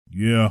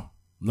Yeah,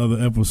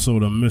 another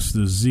episode of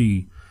Mr.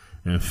 Z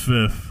and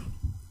Fifth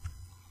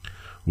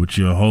with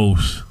your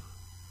host,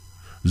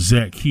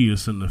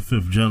 Zacchaeus and the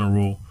Fifth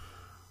General.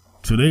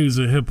 Today's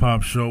a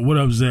hip-hop show. What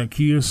up,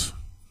 Zacchaeus?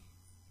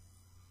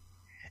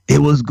 It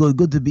was good.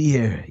 Good to be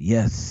here.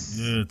 Yes.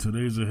 Yeah,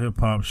 today's a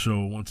hip-hop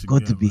show once again.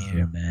 Good to be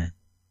here, man.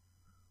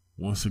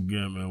 Once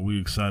again, man,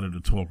 we excited to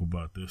talk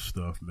about this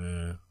stuff,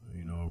 man.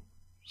 You know,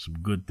 some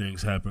good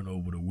things happened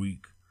over the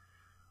week.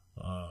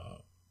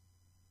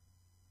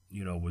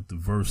 You know, with the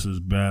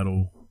Versus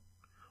battle.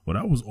 Well,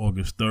 that was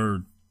August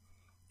 3rd.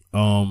 You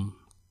know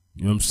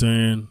what I'm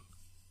saying?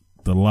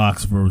 The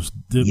Lox versus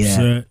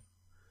Dipset.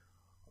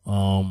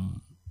 Yeah.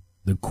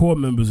 The core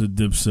members of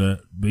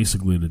Dipset,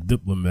 basically the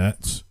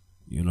diplomats.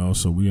 You know,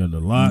 so we had the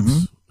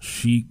Lox,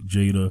 Sheik,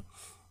 Jada,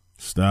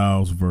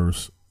 Styles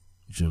versus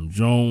Jim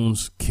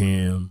Jones,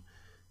 Cam,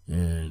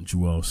 and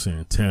Joel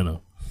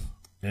Santana.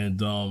 And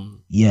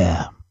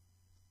yeah,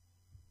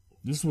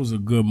 this was a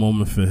good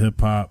moment for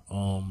hip hop.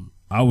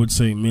 I would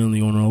say mainly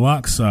on the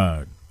Lox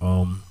side.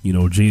 You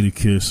know,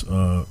 Jadakiss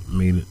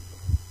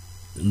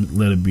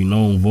let it be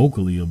known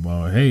vocally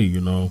about, hey,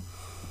 you know,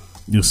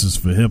 this is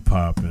for hip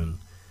hop, and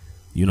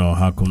you know,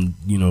 how come,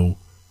 you know,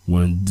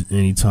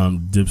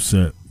 anytime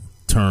Dipset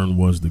turn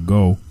was to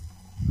go,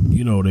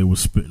 you know, they were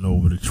spitting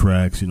over the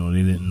tracks, you know,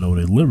 they didn't know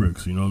their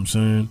lyrics, you know what I'm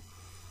saying?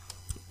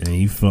 And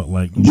he felt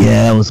like,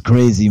 yeah, it was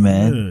crazy,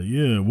 man.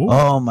 Yeah.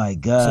 Oh my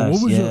gosh.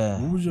 So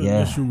what was your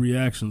initial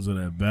reactions of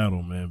that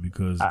battle, man?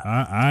 Because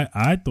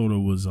I thought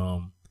it was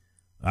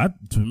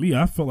to me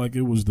I felt like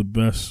it was the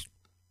best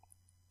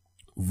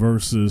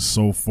versus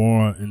so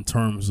far in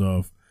terms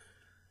of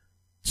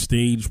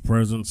stage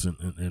presence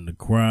and the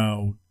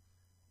crowd,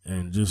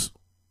 and just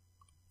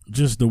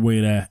the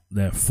way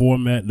that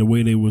format, the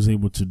way they was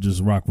able to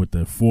just rock with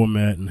that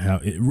format, and how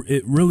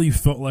it really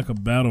felt like a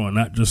battle and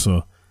not just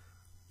a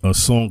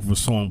song for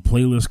song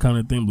playlist kind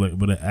of thing,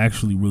 but it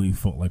actually really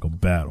felt like a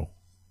battle.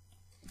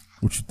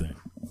 What you think?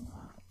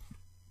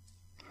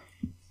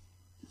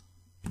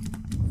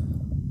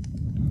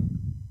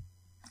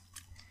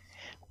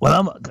 Well,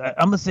 I'm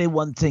gonna say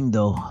one thing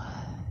though.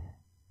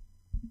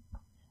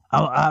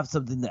 I have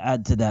something to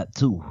add to that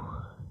too.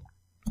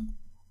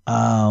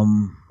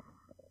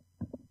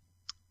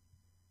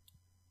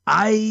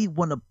 I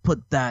want to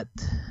put that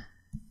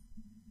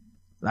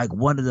like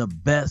one of the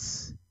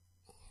best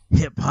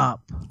hip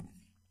hop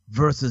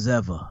verses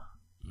ever.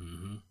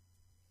 Mm-hmm.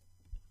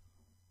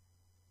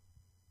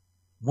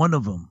 One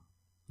of them.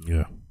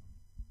 Yeah.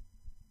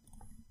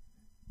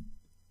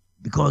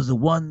 Because the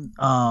one,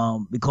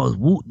 because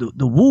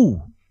the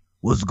Wu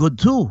was good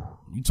too.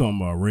 You talking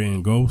about Ray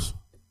and Ghost?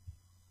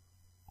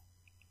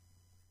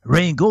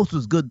 Ray and Ghost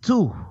was good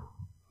too.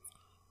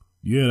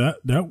 Yeah,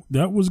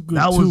 that was good.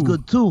 That was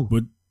good too.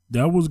 But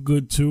that was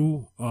good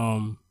too.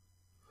 I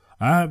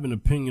have an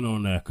opinion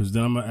on that, because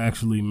then I'm going to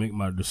actually make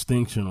my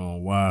distinction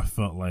on why I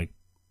felt like.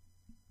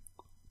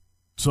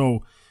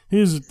 So,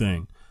 here's the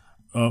thing.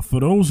 For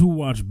those who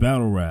watch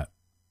battle rap,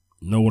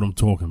 know what I'm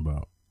talking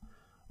about.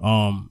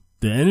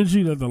 The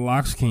energy that the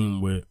Lox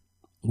came with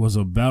was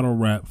a battle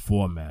rap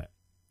format.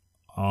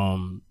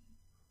 The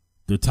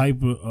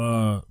type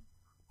of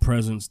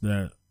presence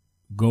that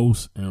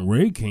Ghost and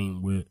Ray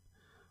came with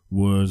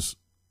was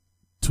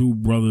two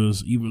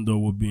brothers, even though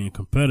we're being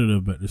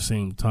competitive, at the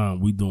same time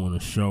we doing a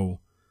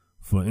show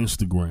for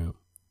Instagram.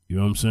 You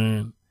know what I'm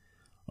saying?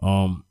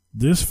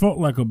 This felt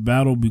like a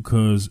battle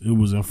because it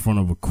was in front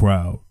of a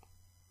crowd.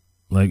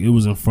 Like, it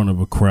was in front of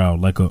a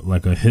crowd,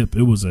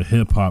 it was a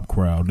hip hop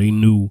crowd. They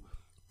knew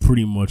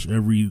pretty much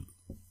every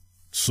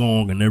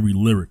song and every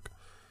lyric.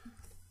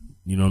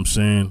 You know what I'm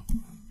saying?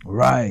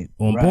 Right.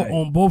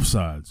 On both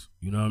sides.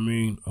 You know what I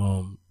mean?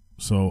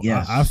 So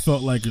yes. I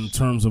felt like in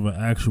terms of an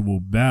actual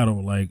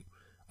battle, like,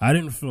 I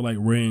didn't feel like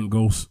Ray and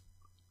Ghost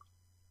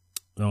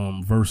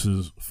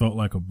versus felt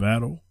like a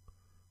battle,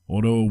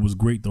 although it was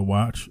great to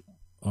watch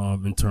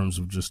in terms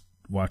of just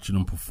watching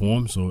them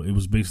perform. So it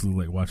was basically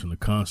like watching a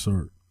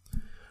concert.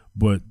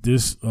 But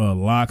this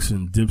Lox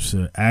and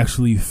Dipset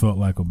actually felt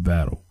like a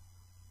battle.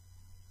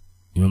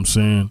 You know what I'm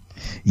saying?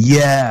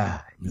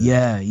 Yeah.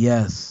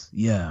 The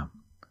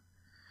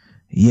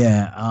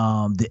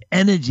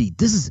energy.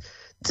 This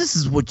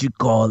is what you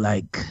call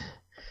like,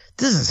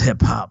 this is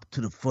hip hop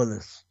to the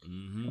fullest,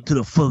 to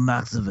the full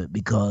max of it,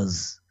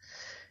 because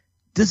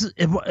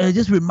it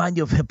just reminds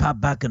you of hip hop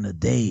back in the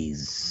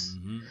days,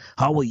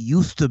 how it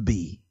used to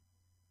be,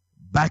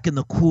 back in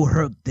the Kool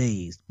Herc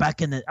days,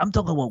 I'm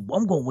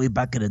going way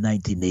back in the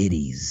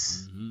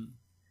 1980s,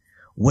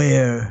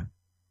 where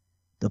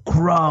the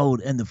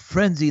crowd and the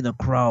frenzy in the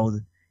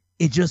crowd,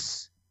 it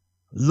just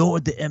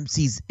lowered the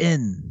MCs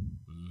in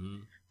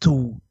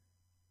to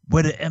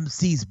where the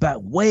MCs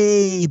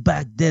way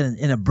back then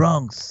in the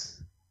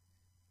Bronx,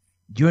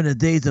 during the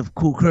days of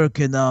Kool Herc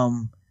and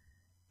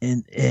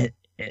in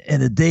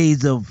the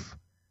days of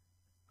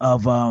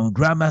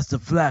Grandmaster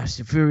Flash,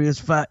 the Furious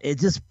Five, it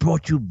just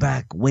brought you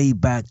back way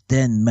back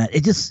then, man.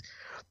 It just,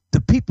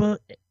 the people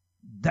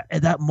that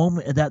at that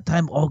moment, at that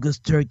time,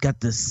 August 3rd, got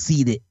to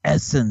see the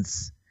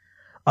essence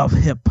of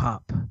hip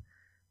hop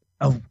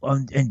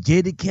and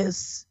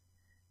Jadakiss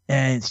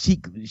and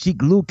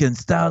Sheik Luke and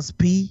Styles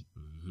P.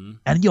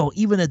 And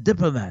even a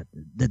Diplomat,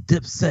 the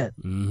Dipset,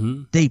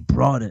 they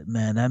brought it,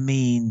 man. I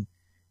mean,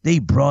 they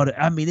brought it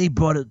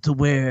to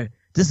where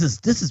this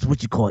is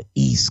what you call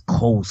East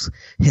Coast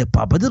hip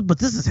hop. But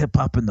this is hip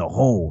hop in the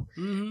whole.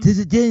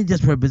 They didn't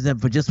just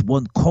represent for just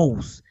one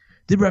coast.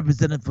 They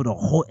represented for the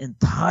whole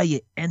entire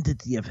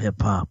entity of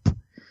hip hop.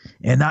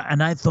 And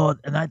I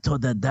thought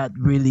that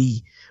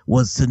really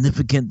was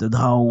significant in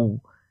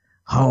how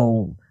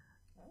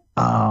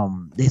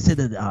they said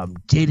that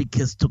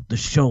Jadakiss took the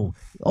show.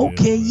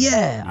 Okay,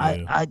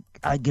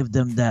 I give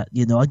them that.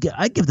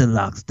 I give the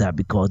Lox that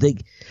because they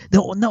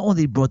not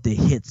only brought the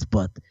hits,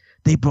 but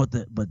they brought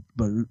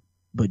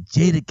but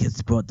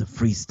Jadakiss brought the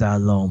freestyle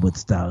along with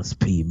Styles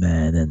P,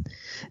 man, and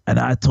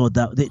I thought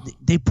that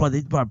they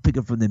probably pick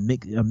up from the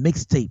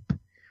mixtape,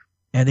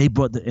 and they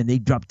dropped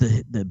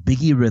the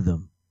Biggie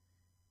rhythm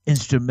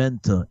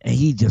instrumental, and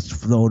he just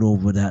flowed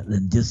over that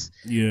and just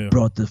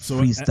brought the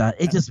freestyle.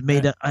 It just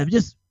made it.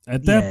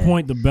 At that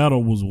point, the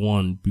battle was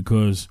won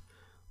because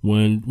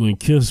when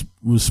Kiss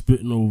was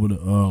spitting over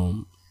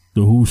the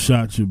Who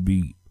Shot Your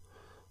beat,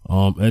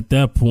 at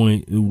that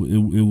point it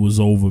was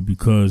over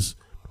because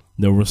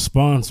the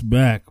response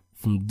back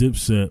from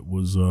Dipset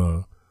was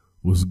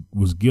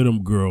Get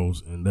 'Em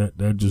Girls, and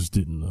that just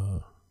didn't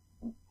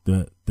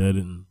that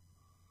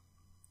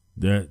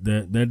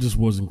just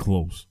wasn't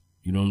close.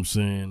 You know what I'm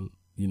saying?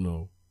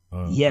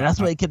 That's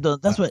why he kept on.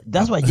 That's why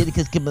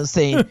Jadakiss kept on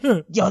saying,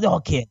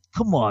 y'all can't.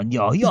 Come on,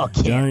 y'all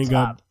can't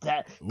top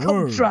that.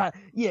 Come try.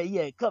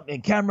 Come.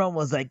 And Cameron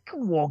was like,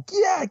 come on,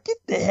 get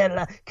the hell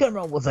out.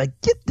 Cameron was like,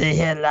 get the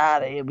hell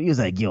out of here. But he was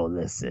like,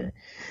 listen,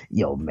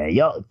 man,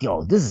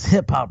 this is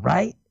hip hop,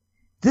 right?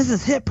 This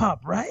is hip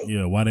hop, right?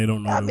 Yeah. Why they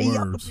don't know the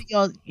words?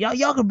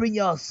 Y'all can bring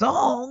y'all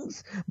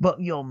songs, but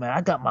man,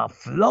 I got my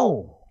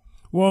flow.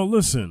 Well,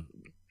 listen,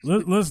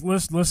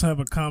 let's have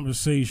a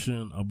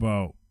conversation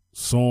about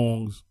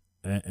songs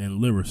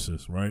and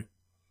lyricists, right?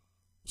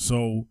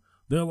 So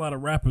there are a lot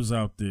of rappers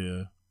out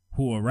there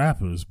who are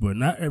rappers, but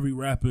not every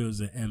rapper is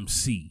an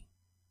MC.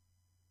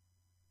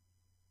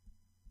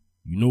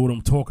 You know what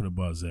I'm talking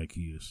about,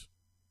 Zacchaeus?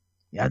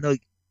 Yeah, I know.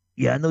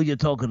 Yeah, I know you're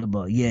talking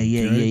about. Yeah.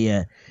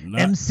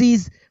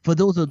 MCs, for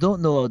those who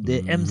don't know,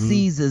 the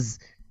MCs is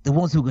the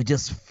ones who could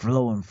just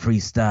flow and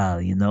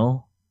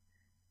freestyle.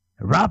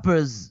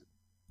 Rappers,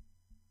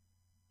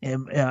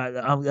 and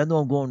I know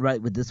I'm going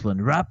right with this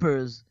one.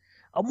 Rappers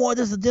are more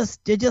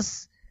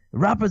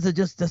rappers are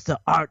just the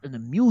art and the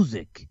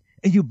music,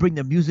 and you bring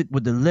the music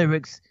with the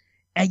lyrics,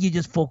 and you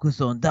just focus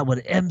on that.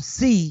 With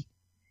MC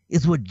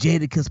is what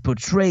Jadakiss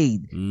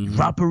portrayed: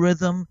 rapper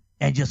rhythm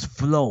and just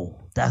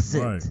flow. That's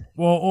right. it.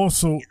 Well,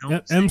 also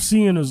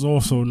MCing is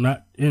also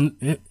not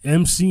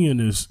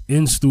MCing is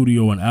in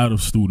studio and out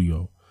of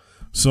studio,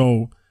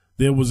 so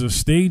there was a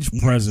stage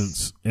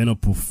presence and a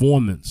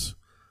performance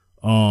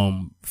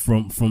from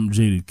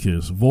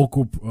Jadakiss,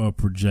 vocal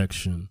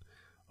projection.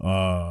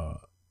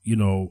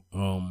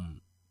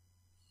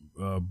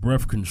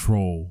 Breath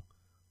control,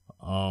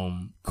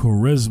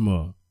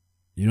 charisma,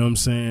 you know what I'm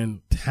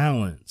saying?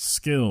 Talent,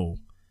 skill.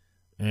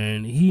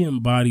 And he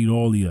embodied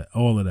all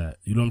of that,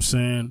 you know what I'm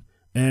saying?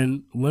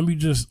 And let me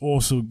just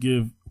also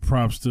give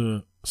props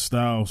to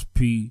Styles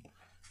P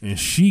and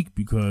Sheik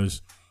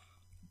because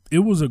it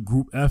was a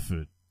group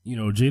effort.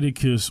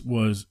 Jadakiss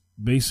was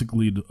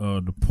basically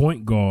the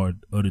point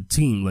guard of the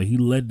team. Like, he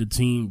led the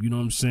team, you know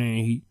what I'm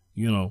saying?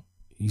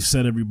 He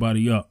set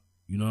everybody up,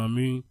 you know what I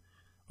mean?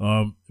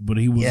 But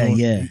he was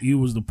he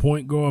was the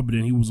point guard, but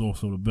then he was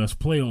also the best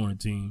player on the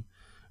team,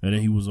 and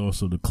then he was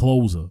also the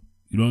closer,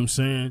 you know what I'm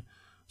saying?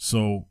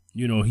 So,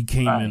 he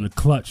came in the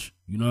clutch,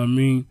 you know what I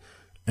mean?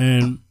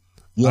 And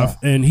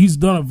and he's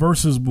done a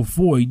versus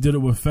before. He did it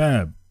with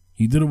Fab.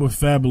 He did it with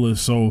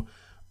Fabulous. So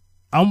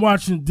I'm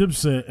watching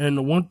Dipset, and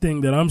the one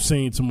thing that I'm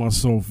saying to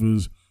myself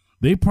is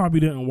they probably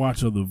didn't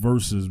watch other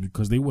verses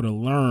because they would have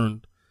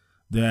learned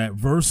that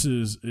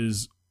verses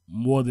is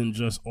more than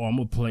just, I'm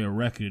going to play a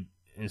record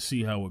and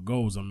see how it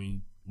goes. I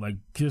mean, like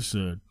Kiss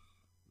said,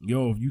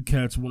 if you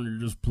cats wanted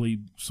to just play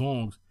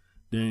songs,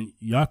 then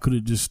y'all could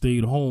have just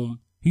stayed home.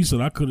 He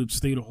said, I could have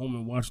stayed at home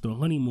and watched the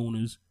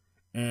Honeymooners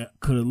and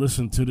could have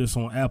listened to this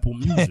on Apple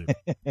Music.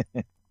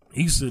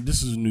 He said,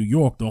 this is New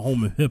York, the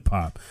home of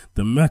hip-hop,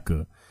 the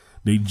Mecca.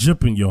 They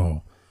jipping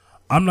y'all.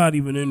 I'm not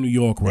even in New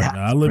York right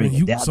now. I live in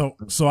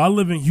Houston. So I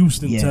live in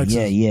Houston,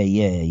 Texas.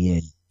 Yeah.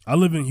 I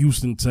live in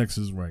Houston,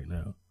 Texas right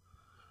now.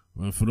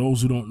 And for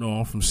those who don't know,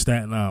 I'm from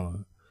Staten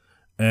Island.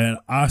 And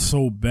I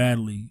so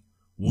badly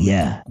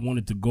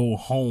wanted to go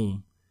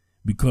home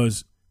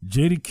because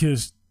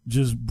Jadakiss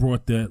just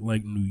brought that,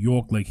 like, New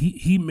York. Like,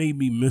 he made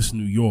me miss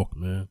New York,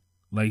 man.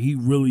 Like, he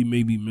really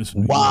made me miss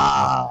New York.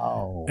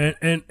 Wow.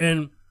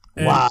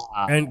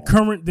 And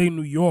current day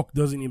New York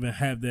doesn't even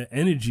have that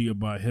energy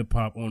about hip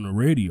hop on the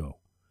radio.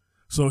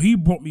 So he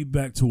brought me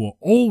back to an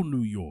old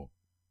New York.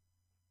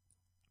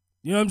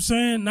 You know what I'm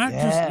saying? Not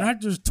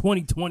just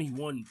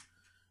 2021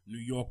 New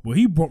York, but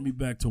he brought me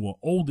back to an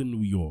older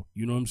New York.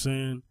 You know what I'm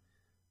saying?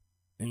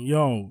 And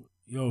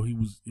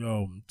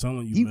I'm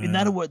telling you, man. In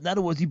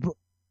other words, he broke.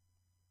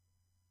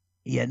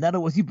 Yeah, in other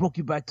words, he broke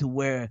you back to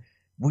where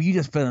you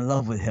just fell in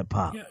love with hip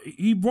hop. Yeah,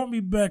 he brought me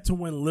back to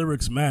when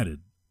lyrics mattered.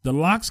 The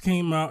Lox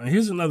came out, and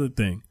here's another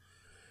thing.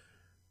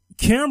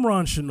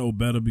 Cameron should know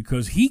better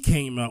because he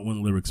came out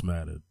when lyrics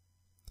mattered.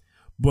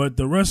 But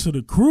the rest of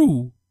the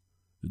crew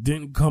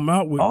didn't come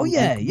out with...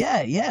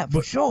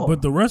 for sure.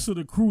 But the rest of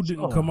the crew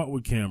didn't come out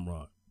with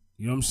Cameron.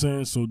 You know what I'm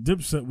saying? So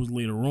Dipset was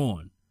later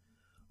on.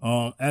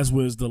 As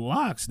was the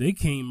Lox, they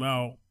came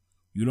out,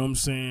 you know what I'm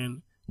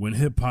saying, when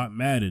hip-hop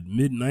mattered,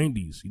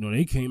 mid-90s. You know,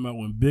 they came out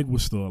when Big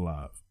was still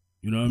alive.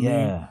 You know what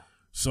I mean?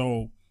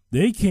 So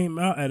they came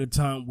out at a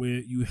time where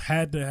you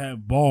had to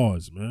have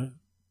bars, man.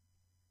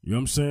 You know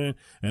what I'm saying?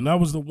 And that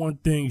was the one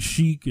thing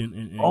Sheik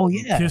and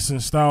Kiss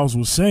and Styles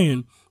was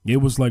saying. It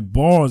was like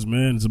bars,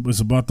 man. It's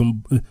about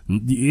them.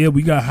 Yeah,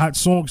 we got hot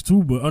songs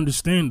too, but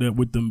understand that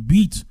with them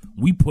beats,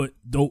 we put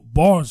dope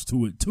bars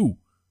to it too.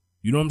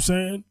 You know what I'm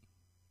saying?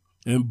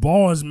 And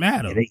bars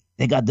matter. Yeah,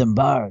 they got them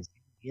bars.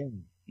 Yeah.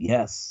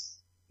 Yes.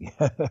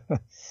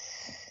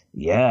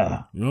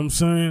 Yeah. You know what I'm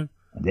saying?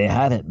 They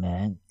had it,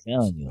 man. I'm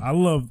telling you. I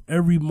love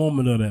every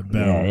moment of that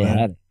battle. Yeah, they man.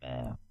 had it,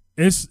 man.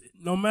 It's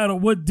no matter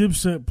what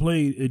Dipset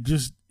played,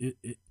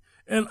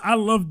 and I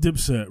love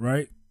Dipset,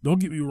 right? Don't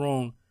get me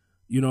wrong.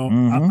 You know,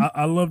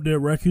 I love their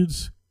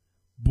records,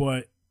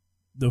 but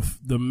the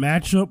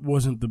matchup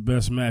wasn't the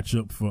best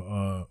matchup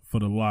for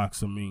the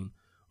Lox. I mean,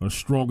 a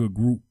stronger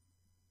group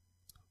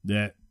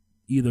that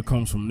either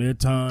comes from their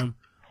time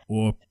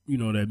or, you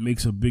know, that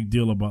makes a big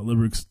deal about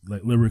lyrics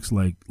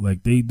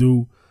like they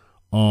do,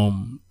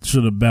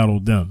 should have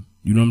battled them.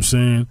 You know what I'm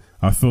saying?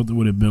 I felt it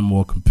would have been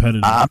more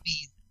competitive.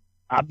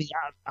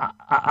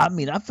 I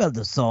mean, I felt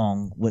the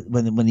song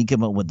when he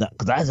came up with that,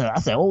 because I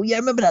said, oh yeah, I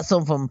remember that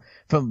song from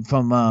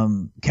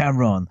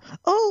Cameron.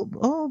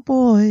 Oh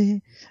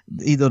boy,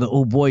 you know, the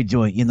old boy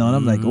joint, you know, and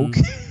I'm like,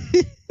 okay,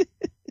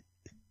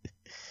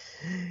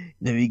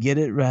 let me get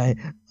it right.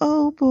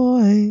 Oh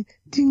boy,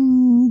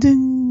 ding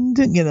ding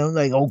ding, you know, I'm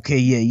like, okay,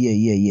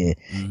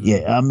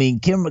 yeah. I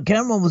mean,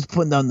 Cameron was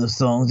putting down the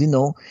songs, you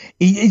know.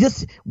 He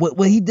just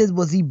what he did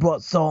was he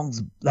brought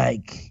songs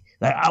like,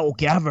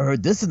 okay, I haven't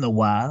heard this in a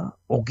while.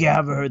 Okay, I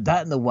haven't heard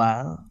that in a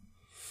while.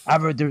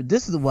 I've heard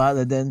this in a while,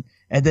 and then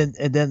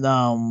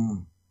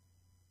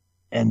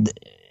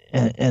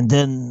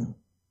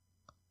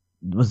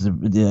was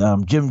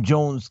the Jim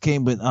Jones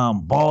came with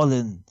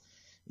Ballin',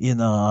 you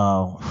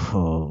know,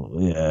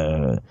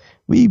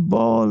 we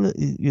ball,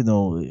 you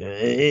know.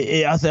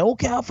 I said,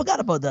 okay, I forgot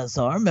about that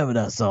song. I remember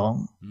that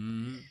song,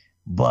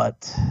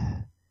 but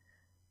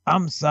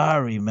I'm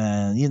sorry,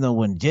 man. You know,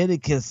 when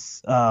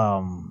Jadakiss,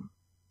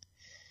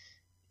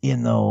 you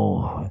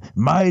know,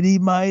 mighty, you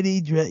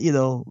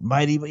know,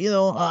 mighty, you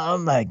know,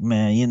 I'm like,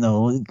 man, you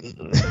know,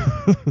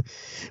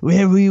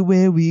 where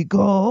we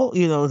go,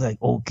 you know, it's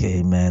like,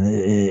 okay, man.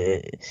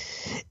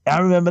 I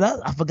remember that.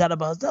 I forgot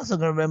about that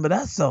song. I remember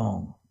that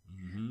song.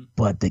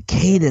 But the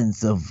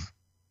cadence of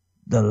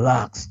the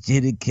Lox,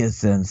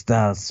 Jadakiss and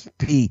Styles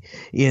P,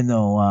 you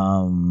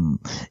know,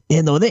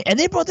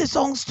 they brought their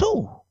songs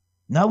too.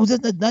 Now, it was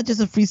not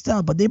just a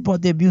freestyle, but they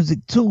brought their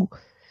music too.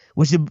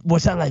 Which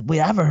I like,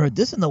 wait, I haven't heard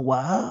this in a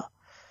while.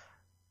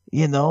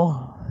 You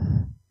know,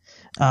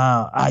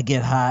 I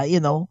Get High, you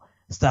know,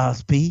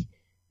 Styles P,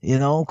 you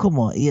know, come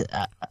on.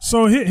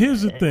 So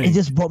here's the thing. It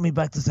just brought me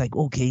back to, like,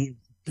 okay,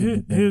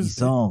 here's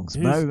songs.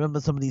 But I remember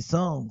some of these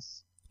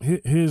songs.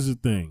 Here's the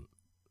thing.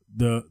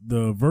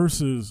 The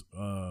verses,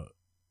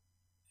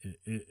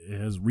 it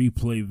has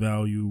replay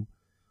value.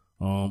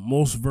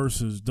 Most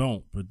verses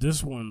don't, but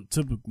this one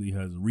typically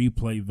has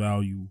replay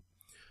value.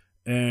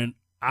 And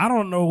I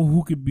don't know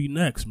who could be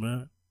next,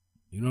 man.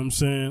 You know what I'm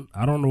saying?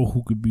 I don't know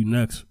who could be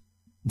next.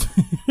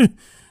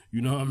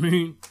 You know what I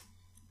mean?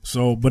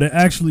 So, but it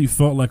actually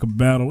felt like a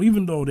battle,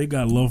 even though they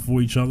got love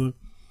for each other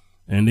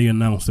and they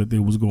announced that they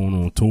was going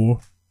on tour.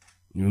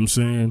 You know what I'm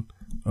saying?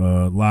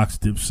 Lox,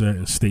 Dipset,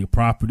 and State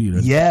Property.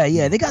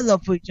 Yeah, they got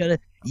love for each other.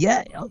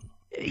 Yeah,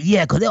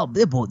 because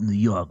they're both New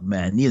York,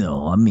 man. You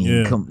know, I mean,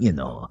 you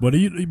know. But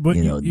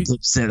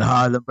Dipset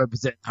Harlem,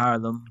 represent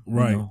Harlem.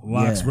 Right. You know?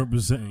 Lox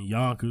representing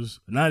Yonkers.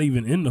 Not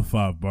even in the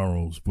 5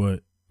 boroughs,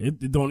 but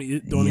it don't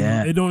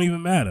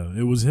even matter.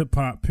 It was hip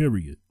hop,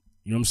 period.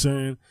 You know what I'm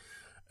saying?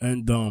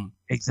 And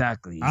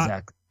exactly.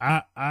 I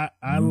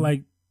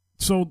like,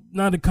 so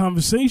now the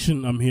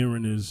conversation I'm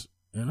hearing is,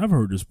 and I've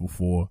heard this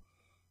before,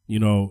 you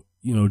know,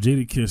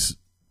 Jadakiss,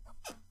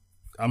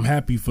 I'm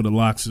happy for the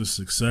Lox's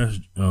success.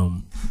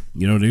 You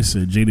know, they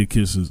said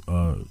Jadakiss's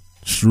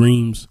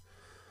streams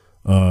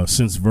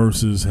since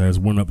Versus has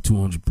went up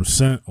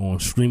 200% on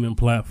streaming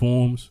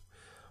platforms.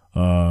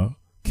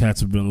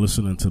 Cats have been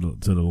listening to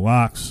the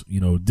Lox.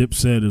 You know,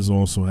 Dipset has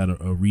also had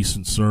a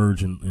recent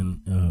surge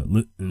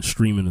in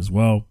streaming as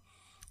well.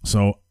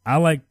 So I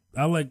like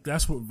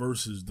that's what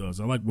Versus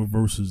does. I like what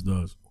Versus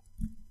does.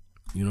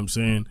 You know what I'm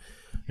saying?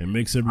 It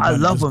makes everybody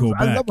just go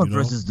back. I love when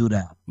Versus do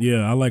that.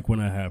 Yeah, I like when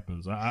that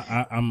happens.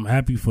 I'm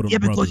happy for the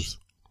brothers.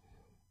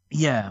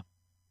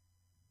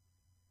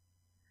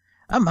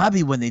 I'm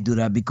happy when they do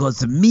that, because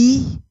to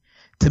me,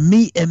 to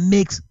me, it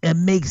makes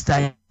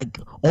like,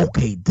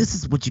 okay, this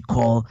is what you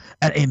call,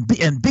 and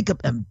big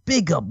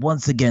up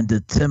once again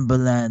to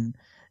Timberland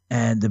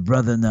and the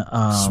brother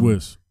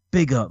Swiss.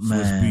 Big up, Swiss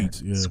man.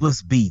 Beats, yeah.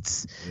 Swiss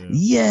Beats.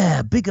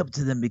 Yeah, big up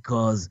to them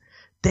because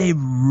they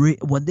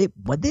when they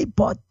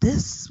bought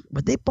this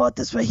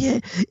right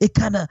here, it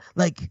kind of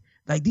like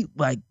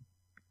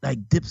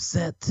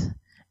Dipset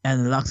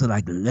and lots of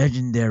like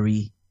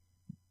legendary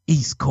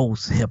East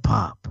Coast hip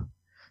hop.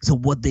 So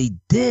what they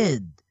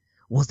did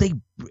was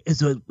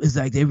it's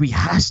like they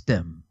rehashed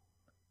them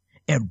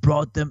and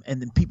brought them,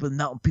 and then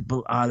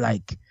people are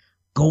like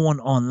going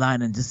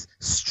online and just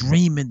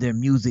streaming their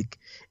music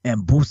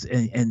and boost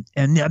and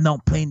they're now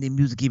playing their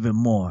music even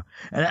more.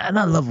 And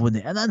I love when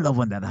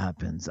that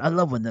happens. I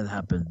love when that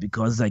happens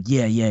because it's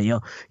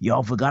like,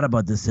 y'all forgot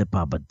about this hip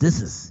hop, but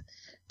this is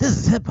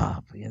hip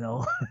hop, you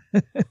know.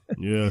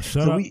 Yeah,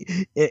 shout out.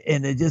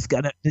 And it just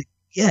gotta,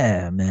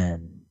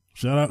 man.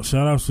 Shout out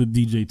to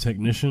DJ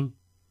Technician.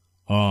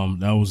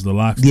 That was the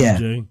Lox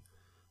DJ.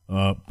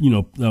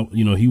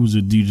 He was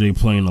a DJ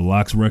playing the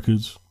Lox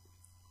records.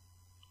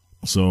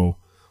 So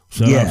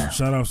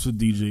shout out to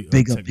DJ.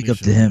 Big up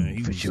to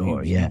him for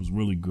sure. He was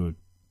really good.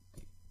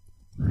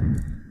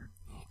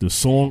 The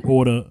song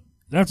order.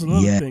 That's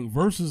another thing.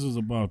 Versus is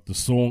about the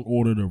song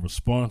order, the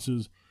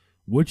responses,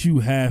 what you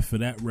have for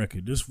that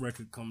record. This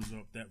record comes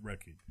up, that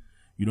record.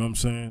 You know what I'm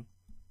saying?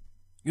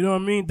 You know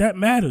what I mean? That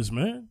matters,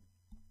 man.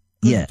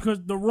 Because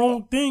the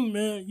wrong thing,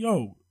 man,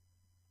 you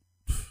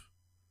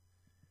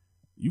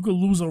could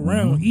lose a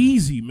round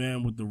easy,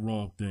 man, with the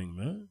wrong thing,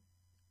 man.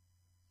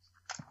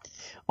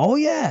 Oh,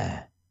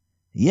 yeah.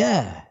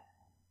 Yeah.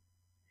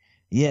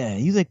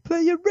 He's like,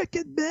 play your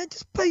record, man.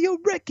 Just play your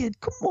record.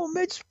 Come on,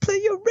 man. Just play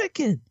your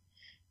record.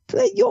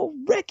 Play your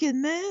record,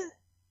 man.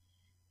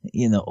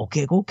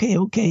 Okay.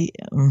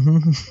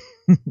 Mm-hmm.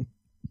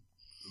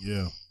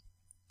 Yeah.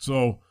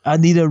 So I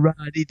need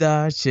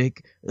a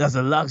chick. That's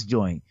a Lox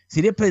joint. See,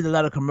 they played a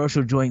lot of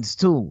commercial joints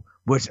too,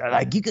 which are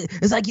like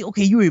it's like,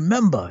 okay, you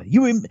remember.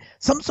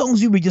 Some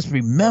songs you would just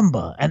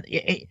remember and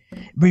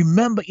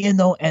remember,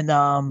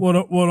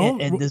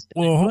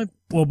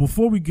 Well,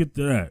 before we get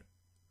to that,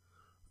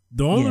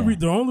 the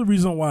only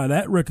reason why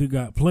that record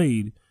got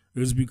played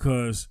is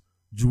because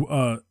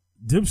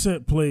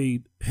Dipset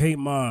played Hey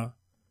Ma,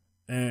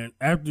 and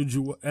after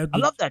I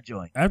love that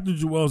joint. After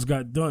Joel's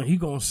got done, he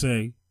gonna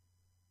say,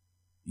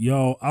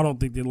 yo, I don't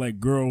think they like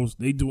girls.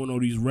 They doing all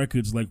these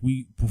records like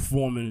we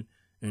performing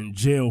in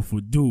jail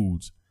for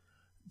dudes.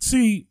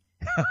 See,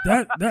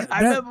 that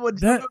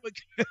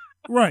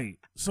right.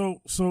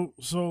 So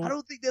I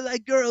don't think they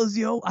like girls,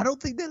 yo. I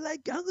don't think these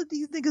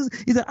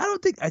niggas. Either I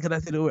don't think I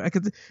say the word. I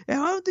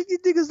don't think these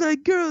niggas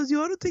like girls,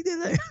 yo. I don't think they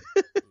like.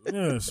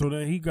 Yeah. So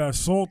then he got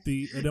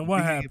salty, and then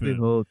what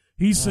happened?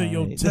 He said,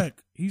 "Yo,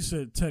 Tech." He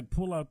said, "Tech,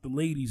 pull out the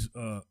ladies'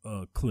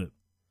 clip."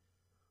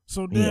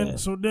 So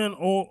then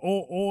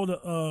all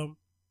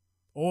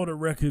the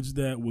records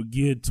that were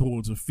geared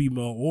towards a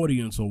female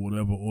audience or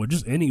whatever, or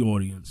just any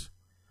audience,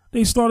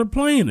 they started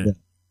playing it. Yeah.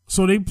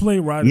 So they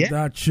played Ride or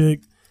Die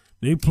Chick.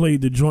 They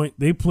played the joint.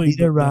 They played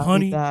the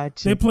Honey.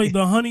 They played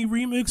the Honey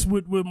remix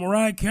with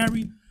Mariah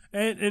Carey.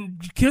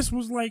 And Kiss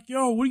was like,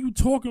 yo, what are you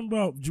talking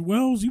about?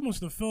 Jewels, you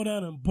must have fell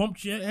down and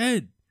bumped your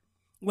head.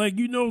 Like,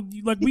 we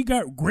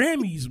got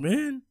Grammys,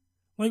 man.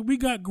 Like, we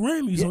got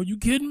Grammys. Yeah. Are you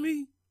kidding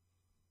me?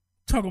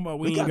 Talking about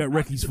we ain't got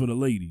records for the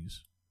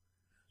ladies.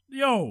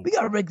 Yo. We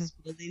got records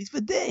for the ladies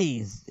for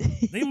days.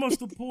 They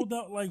must have pulled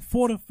out like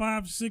 4 to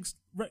 5, 6.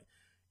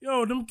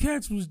 Yo, them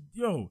cats was,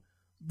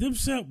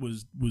 Dipset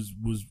was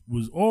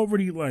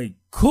already like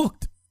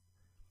cooked.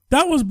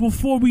 That was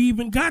before we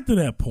even got to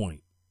that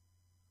point.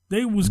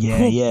 They was cooked.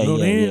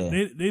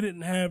 They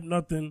didn't have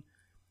nothing.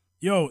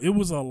 Yo, it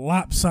was a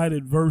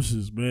lopsided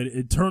versus, man.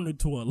 It turned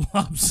into a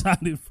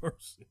lopsided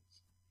versus.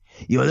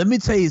 Yo, let me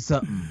tell you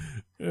something.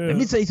 Yeah. Let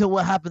me tell you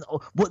what happened.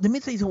 Let me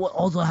tell you what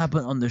also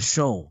happened on the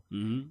show,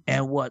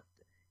 and what,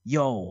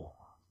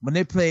 when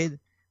they played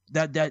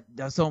that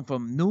song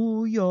from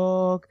New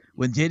York,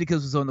 when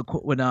Jadakiss was on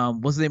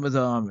what's the name of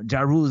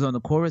Ja Rule was on the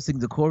chorus, sing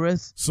the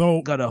chorus.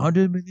 So got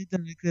 100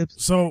 million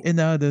clips. So in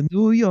the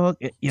New York,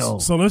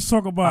 So let's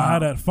talk about how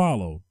that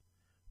followed.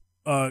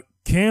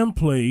 Cam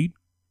played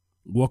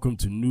 "Welcome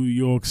to New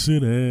York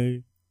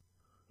City."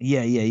 Yeah.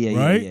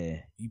 Right?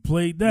 Yeah. He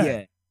played that.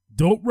 Yeah.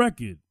 Dope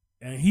record,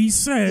 and he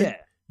said. Yeah.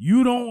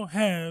 You don't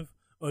have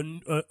a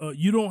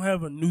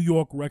New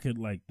York record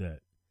like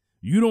that.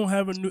 You don't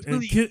have a new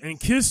and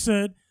Kiss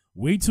said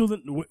wait till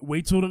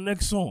the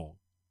next song.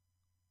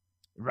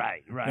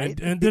 Right.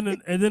 And then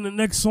the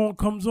next song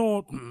comes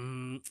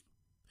on.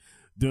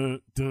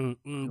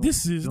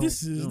 This is.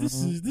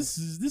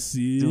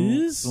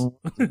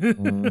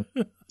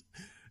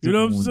 You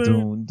know what I'm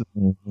saying?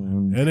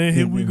 And then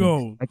here we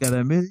go. I got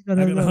a million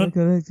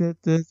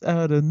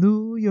out of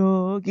New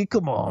York.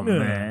 Come on,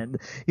 man.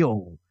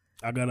 Yo.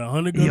 I got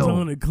 100 guns,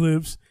 100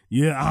 clips.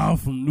 Yeah, I'm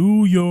from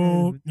New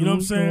York. You know what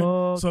I'm saying?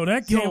 So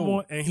that came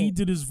on, and he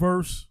did his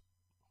verse.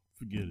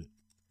 Forget it.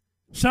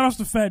 Shout outs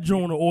to Fat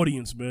Joe in the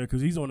audience, man,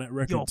 because he's on that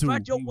record too.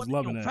 Fat Joe he was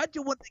loving that. Fat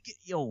Joe wanted to get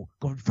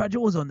Fat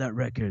Joe was on that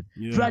record.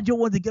 Yeah. Fat Joe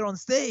wanted to get on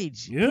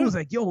stage. Yeah. He was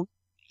like, he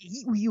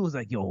was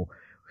like,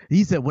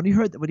 He said when he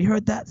heard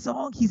that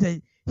song, he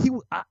said they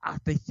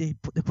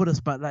put a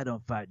spotlight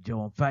on Fat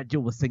Joe, and Fat Joe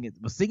was singing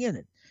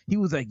it. He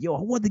was like,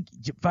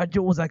 Fat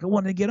Joe was like, I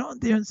wanted to get on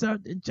there and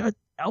start.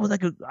 I was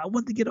like, I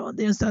wanted to get on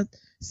there and start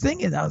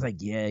singing. I was like,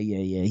 yeah.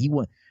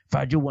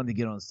 Fat Joe wanted to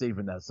get on stage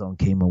when that song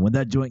came on. When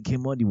that joint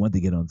came on, he wanted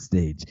to get on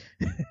stage.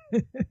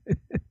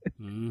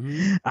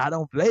 Mm-hmm. I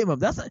don't blame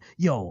him. I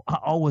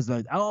always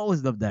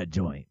loved that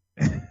joint.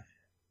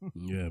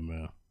 Yeah,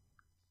 man.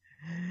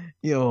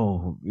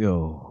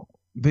 Yo,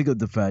 big up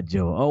the Fat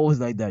Joe. I always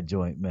like that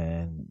joint,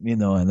 man.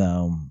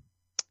 And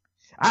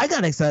I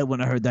got excited when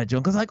I heard that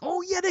joint because like,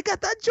 oh yeah, they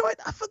got that joint.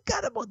 I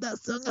forgot about that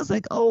song. I was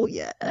like, oh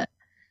yeah.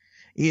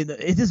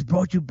 It just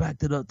brought you back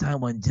to the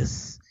time when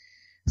just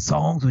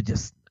songs were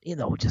just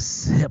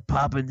hip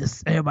hop and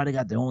just everybody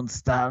got their own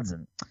styles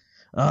and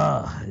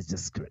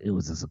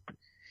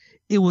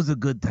it was a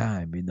good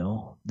time,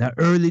 That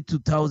early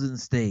 2000s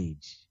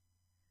stage.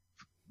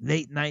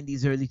 Late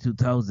 90s, early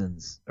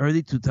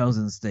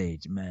 2000s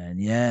stage, man.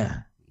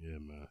 Yeah. Yeah,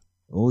 man.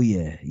 Oh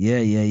yeah.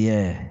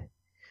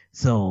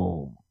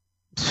 So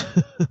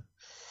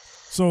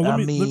let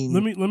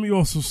me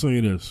also say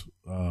this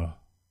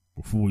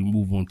before we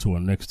move on to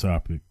our next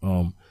topic.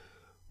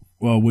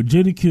 What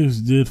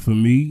Jadakiss did for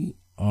me,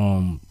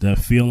 that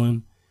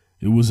feeling,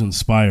 it was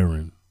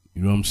inspiring.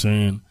 You know what I'm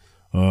saying?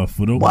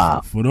 For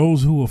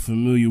those who are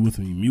familiar with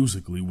me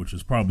musically, which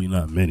is probably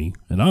not many,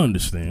 and I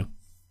understand.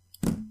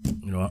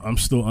 I'm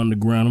still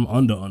underground. I'm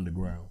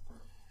underground.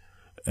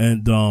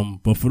 And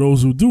but for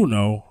those who do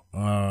know,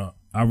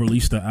 I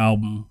released an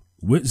album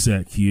with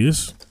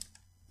Zacchaeus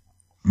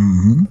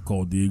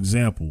called The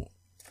Example,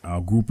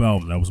 our group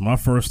album. That was my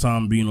first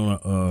time being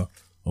on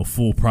a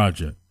full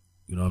project.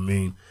 You know what I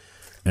mean?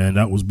 And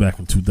that was back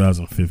in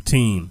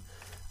 2015.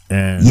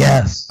 And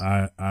yes,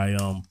 I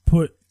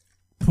put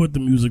the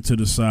music to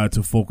the side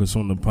to focus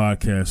on the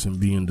podcast and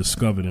being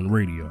discovered in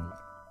radio.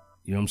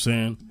 You know what I'm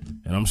saying?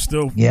 And I'm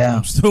still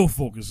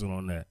focusing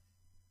on that.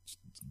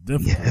 It's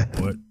difficult,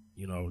 but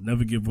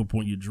never give up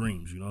on your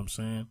dreams. You know what I'm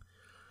saying?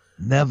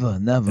 Never.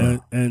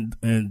 And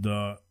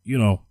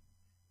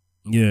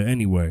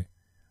anyway,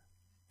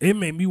 it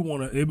made me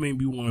want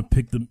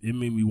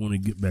to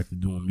get back to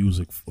doing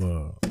music.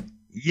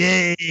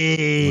 Yay!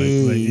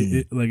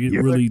 It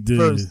really did.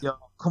 First, yo.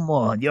 Come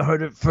on, you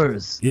heard it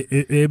first.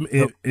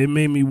 It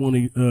made me want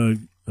to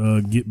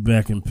get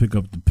back and pick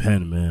up the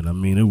pen, man. I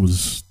mean, it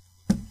was.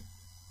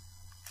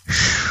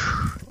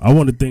 I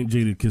want to thank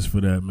Jadakiss for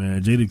that,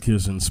 man.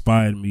 Jadakiss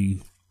inspired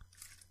me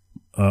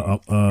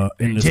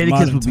in this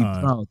modern would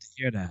time. Be proud to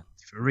hear that,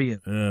 for real.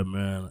 Yeah,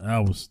 man.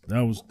 That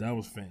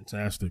was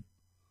fantastic.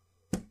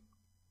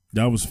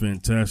 That was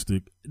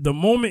fantastic. The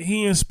moment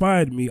he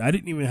inspired me, I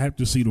didn't even have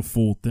to see the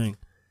full thing,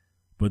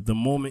 but the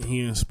moment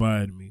he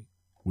inspired me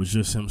was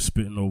just him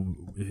spitting over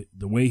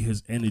the way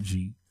his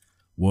energy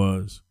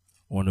was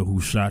on the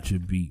Who Shot Your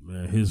beat,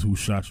 man. His Who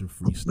Shot Your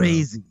freestyle.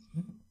 Crazy.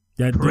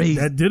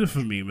 That did it for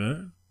me,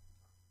 man.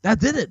 That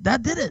did it.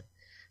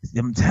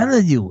 I'm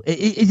telling you,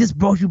 it just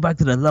brought you back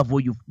to the love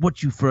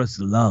what you first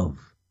love,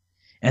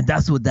 and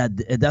that's what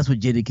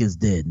Jadakiss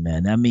did,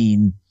 man. I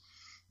mean,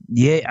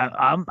 yeah,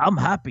 I'm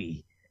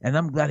happy, and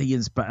I'm glad he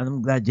inspired.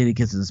 I'm glad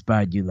Jadakiss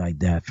inspired you like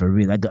that, for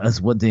real.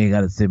 That's one thing I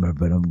gotta say,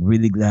 but I'm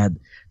really glad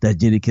that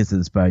Jadakiss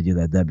inspired you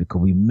like that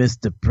because we miss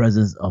the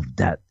presence of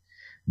that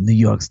New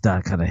York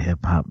style kind of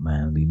hip hop,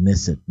 man. We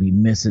miss it. We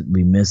miss it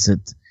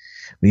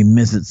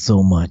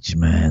so much,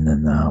 man.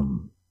 And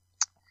I'm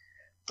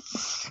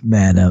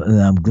glad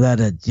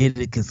that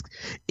Jadakiss.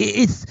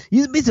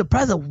 You'd be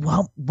surprised at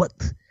what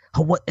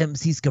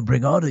MCs can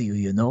bring out of you,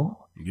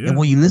 Yeah. And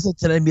when you listen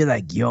to them, you're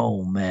like,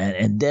 yo, man.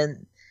 And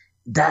then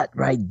that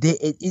right there,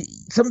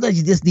 sometimes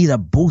you just need a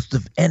boost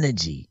of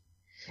energy,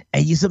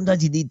 and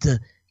sometimes you need to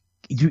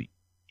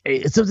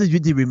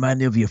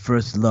remind you of your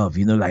first love,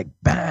 like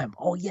bam,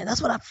 oh yeah,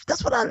 that's what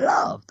I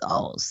loved.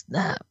 Oh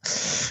snap,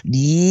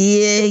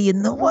 yeah, you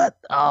know what?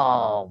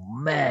 Oh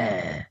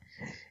man,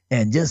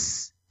 and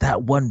just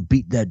that one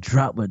beat that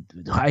drop with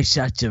I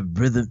Shot Your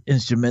rhythm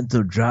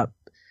instrumental drop,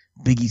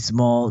 Biggie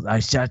Smalls, I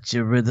Shot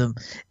Your rhythm,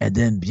 and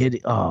then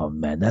oh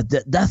man,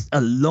 that's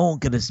alone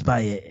can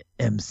inspire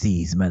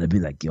MCs, man, to be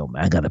like, yo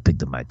man, I gotta pick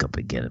the mic up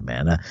again,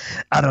 man.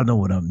 I don't know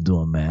what I'm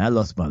doing, man. I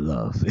lost my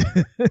love.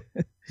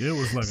 It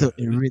was like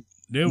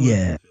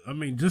I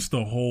mean, just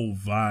the whole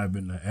vibe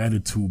and the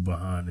attitude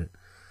behind it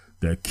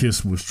that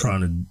Kiss was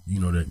trying to,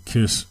 that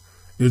Kiss.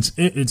 It's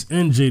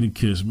in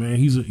Jadakiss, man.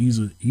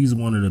 He's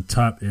one of the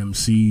top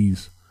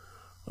MCs.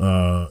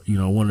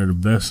 One of the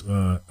best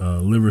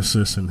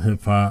lyricists in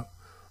hip hop.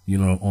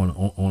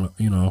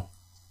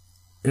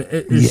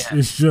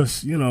 It's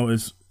just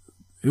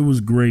it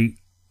was great.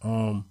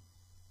 Oh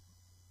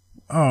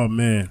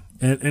man,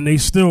 and they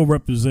still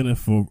represented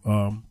for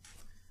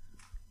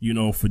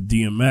for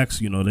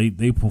DMX,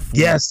 they performed.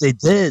 Yes, they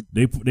did.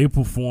 They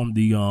performed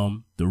the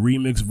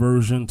remix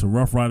version to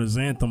Rough Riders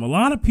Anthem. A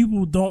lot of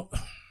people don't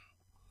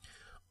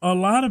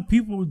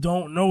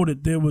know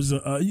that there was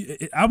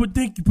I would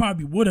think you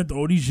probably would after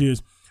all these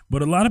years,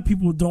 but a lot of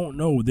people don't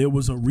know there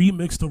was a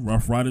remix to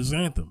Rough Riders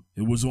Anthem.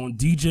 It was on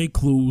DJ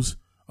Clue's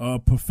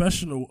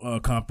professional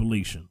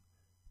compilation,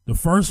 the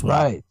first one.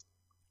 Right.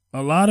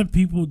 A lot of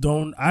people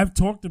don't. I've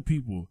talked to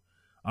people.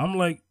 I'm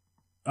like,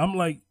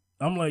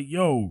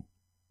 yo,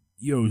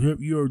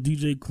 your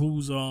DJ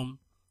Clue's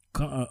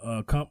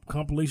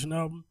compilation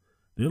album.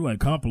 They're like,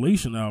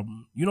 compilation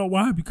album. You know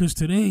why? Because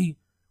today's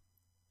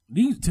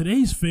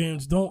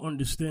fans don't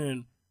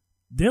understand.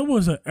 There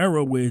was an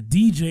era where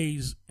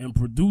DJs and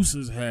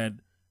producers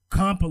had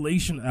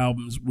compilation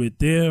albums where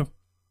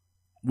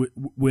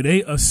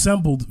they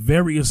assembled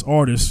various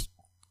artists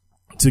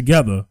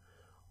together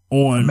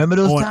on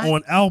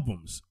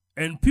albums,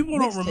 and people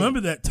don't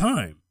remember that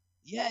time.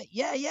 Yeah.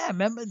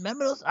 Remember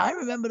those? I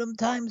remember them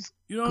times.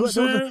 You know what I'm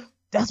saying?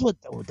 That's what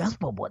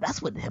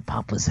hip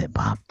hop was. Hip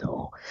hop,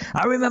 though.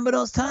 I remember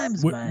those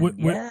times, man.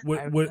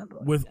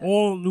 With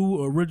all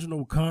new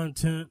original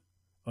content,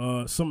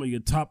 some of your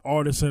top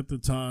artists at the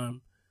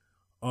time.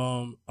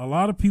 A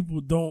lot of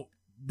people don't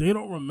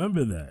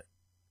remember that.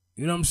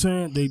 You know what I'm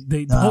saying?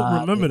 They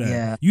don't remember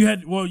that. Yeah. You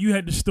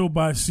had to still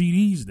buy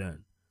CDs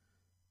then.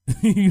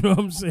 You know what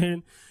I'm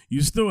saying?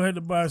 You still had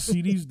to buy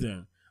CDs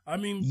then. I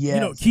mean,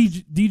 yes.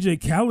 DJ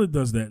Khaled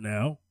does that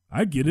now.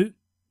 I get it.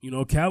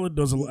 Khaled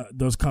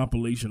does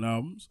compilation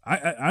albums.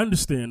 I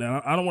understand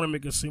that. I don't want to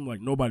make it seem like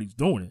nobody's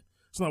doing it.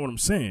 It's not what I'm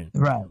saying.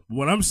 Right.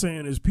 What I'm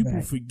saying is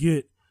people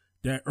forget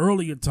that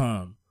earlier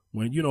time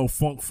when,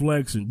 Funk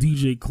Flex and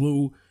DJ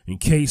Clue and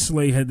K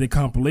Slay had their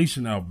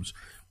compilation albums.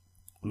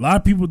 A lot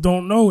of people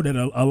don't know that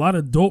a lot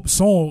of dope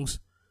songs,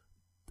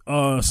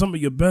 some of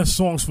your best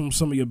songs from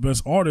some of your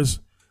best artists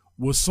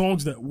were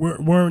songs that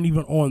weren't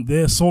even on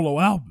their solo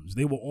albums.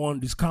 They were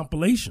on these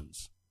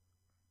compilations.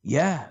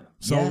 Yeah.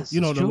 So, yes,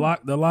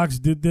 the Lox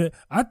did that.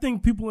 I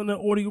think people in the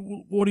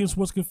audience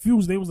was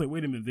confused. They was like,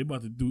 wait a minute, they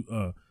about to do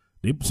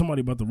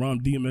somebody about to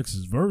rhyme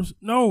DMX's verse?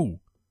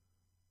 No.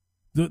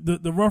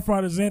 The Rough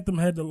Riders Anthem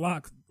had the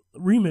Lox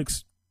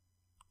remix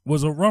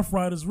was a Rough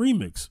Riders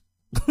remix.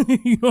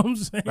 You know what I'm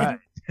saying? Right.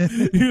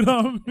 You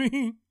know what I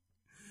mean?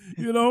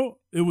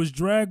 It was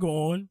Drag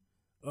On,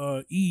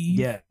 E.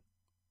 Yeah.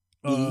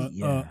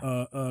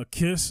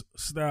 Kiss,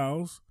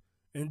 Styles,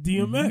 and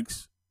DMX.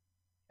 Mm-hmm.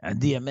 And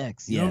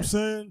DMX, You know what I'm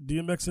saying?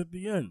 DMX at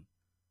the end.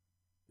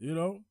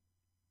 Mm-hmm.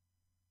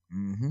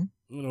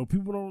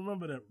 People don't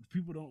remember that.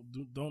 People don't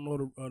know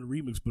the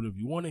remix. But if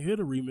you want to hear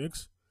the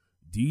remix,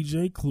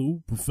 DJ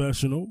Clue,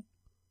 Professional,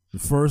 the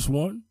first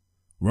one,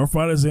 Rough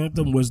Riders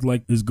Anthem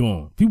is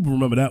gone. People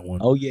remember that one.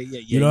 Oh yeah.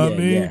 You know what I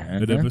mean? Yeah.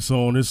 And if it's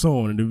on, it's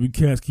on. And if we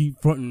cats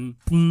keep fronting,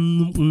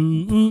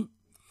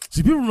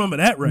 See, people remember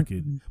that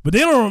record, but they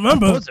don't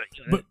remember.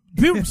 But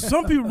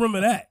some people remember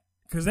that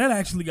because that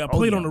actually got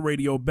played on the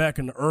radio back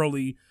in the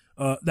early.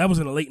 That was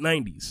in the late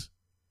 90s,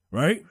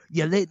 right?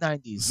 Yeah, late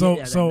 90s. So,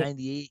 like so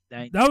 98,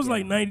 90, that was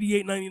like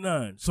 98,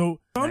 99. So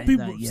some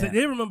people say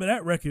they remember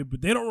that record,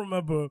 but they don't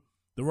remember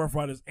the Rough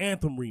Riders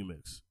Anthem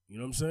remix. You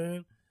know what I'm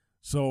saying?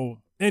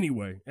 So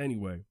anyway,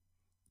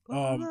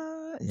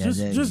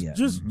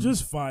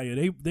 just fire.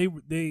 They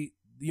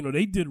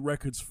did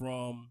records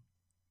from.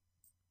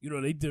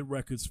 They did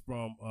records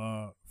from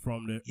an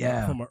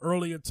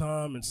earlier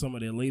time and some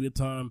of their later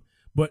time,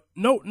 but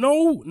no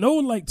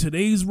like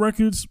today's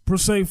records per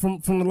se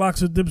from the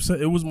Lox of Dipset.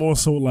 It was more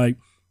so like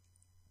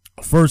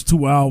first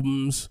two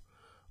albums,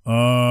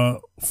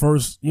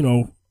 first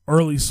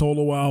early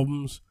solo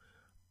albums.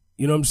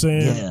 You know what I'm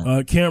saying?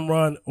 Yeah.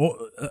 Cameron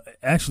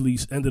actually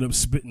ended up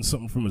spitting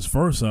something from his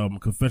first album,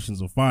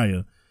 Confessions of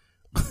Fire.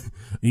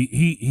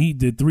 he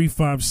did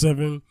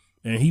 357.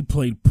 And he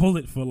played Pull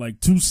It for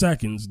like 2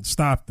 seconds and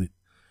stopped it.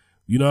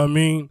 You know what I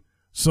mean?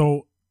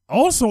 So I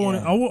also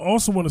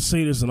want to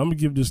say this, and I'm gonna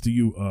give this to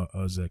you,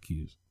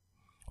 Zacchaeus.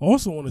 I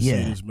also want to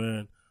say this,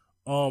 man.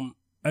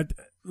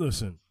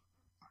 Listen.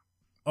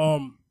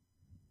 One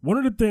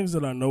of the things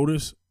that I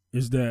noticed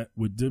is that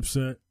with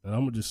Dipset, and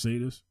I'm gonna just say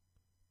this,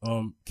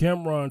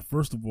 Cameron.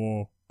 First of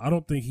all, I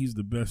don't think he's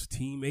the best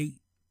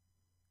teammate.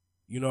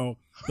 The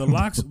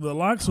Lox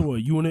are a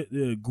unit,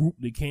 they're a group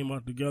that came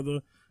out together.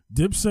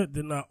 Dipset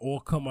did not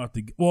all come out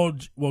together.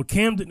 Well,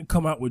 Cam didn't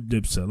come out with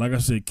Dipset. Like I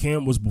said,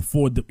 Cam was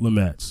before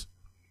Diplomats.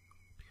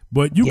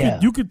 But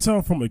you could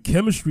tell from a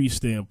chemistry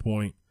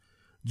standpoint,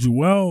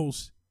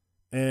 Juelz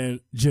and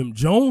Jim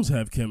Jones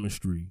have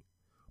chemistry,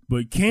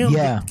 but Cam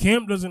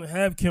doesn't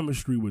have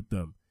chemistry with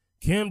them.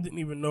 Cam didn't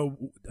even know.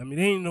 I mean,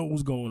 they didn't know what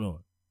was going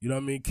on. You know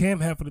what I mean?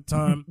 Cam half of the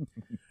time,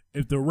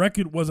 if the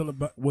record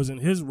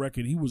wasn't his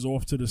record, he was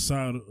off to the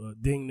side,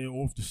 dang near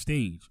off the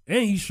stage,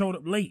 and he showed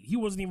up late. He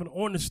wasn't even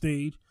on the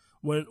stage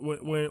when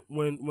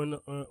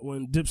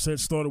Dipset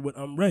started with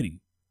 "I'm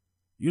Ready."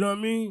 You know what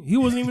I mean? He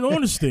wasn't even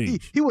on the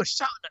stage. he was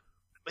shouting,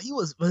 but who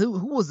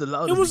was the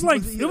loudest?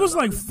 It was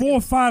like 4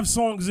 or 5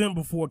 songs in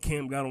before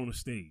Cam got on the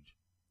stage.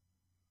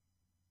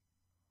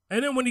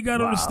 And then when he got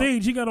on the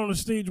stage, he got on the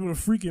stage with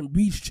a freaking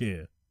beach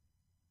chair.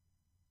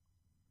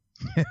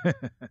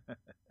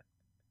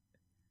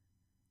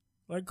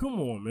 Like, come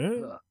on,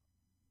 man.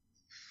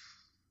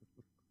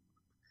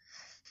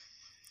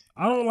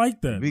 I don't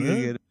like that,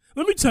 man.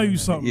 Let me tell you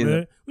something,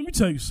 man. Let me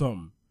tell you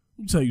something.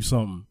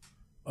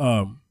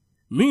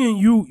 Me and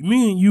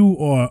you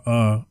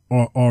are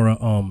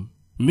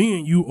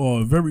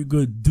a very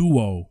good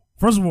duo.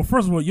 First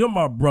of all, you're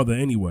my brother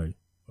anyway.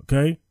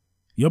 Okay,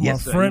 you're my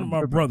friend,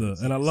 my brother,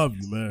 and I love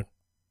you, man.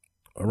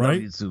 All right.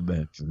 Love you too,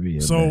 man. For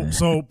real, man.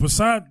 So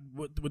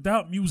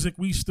without music,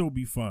 we still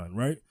be fine,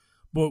 right?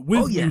 But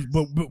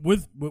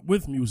with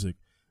with music,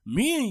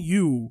 me and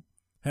you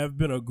have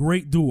been a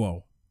great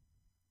duo.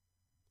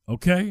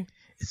 Okay.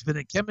 It's been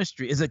a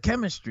chemistry. It's a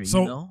chemistry.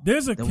 So you know,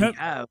 there's a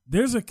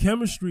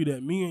chemistry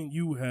that me and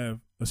you have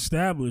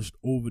established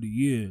over the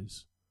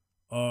years,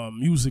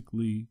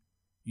 musically,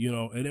 you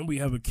know, and then we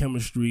have a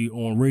chemistry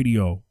on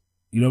radio.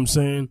 You know what I'm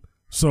saying?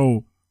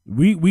 So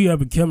we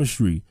have a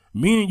chemistry.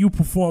 Me and you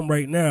perform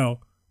right now.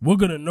 We're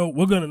gonna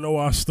know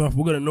our stuff.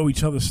 We're gonna know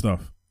each other's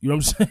stuff. You know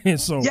what I'm saying?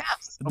 So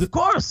yes, of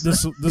course,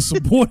 the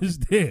support is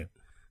there.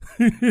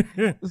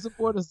 The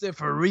support is there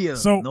for real.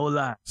 So no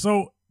lie.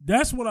 So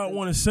that's what I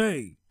want to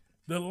say.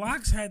 The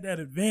Lox had that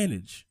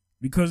advantage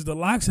because the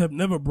Lox have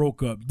never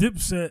broke up.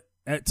 Dipset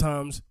at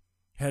times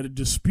had a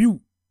dispute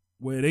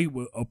where they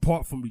were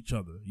apart from each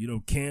other. You know,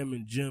 Cam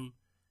and Jim,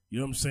 you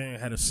know what I'm saying,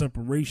 had a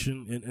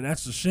separation. And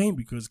that's a shame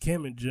because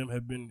Cam and Jim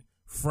have been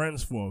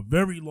friends for a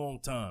very long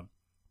time.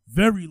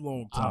 Very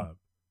long time.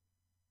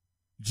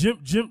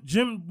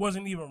 Jim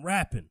wasn't even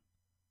rapping.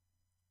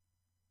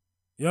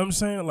 You know what I'm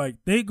saying? Like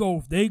they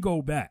go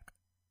back.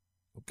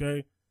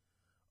 Okay?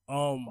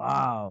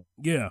 Wow.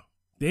 Yeah.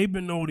 They've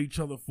been knowing each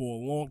other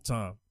for a long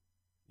time.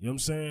 You know what I'm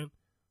saying?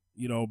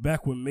 You know,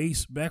 back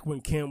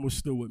when Cam was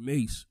still with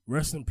Mace.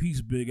 Rest in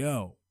peace, Big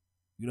L.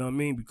 You know what I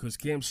mean? Because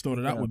Cam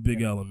started out with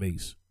Big L and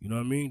Mace. You know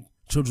what I mean?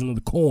 Children of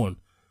the Corn.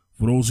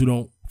 For those who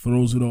don't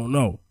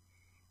know.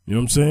 You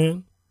know what I'm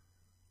saying?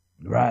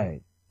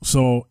 Right.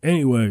 So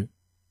anyway,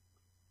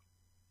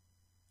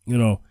 you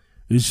know,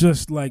 it's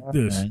just like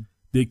this. Man.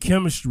 The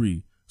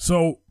chemistry.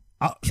 So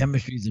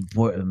chemistry is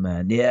important,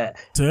 man. Yeah.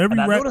 To every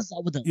I noticed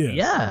that with the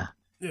yeah.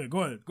 Yeah,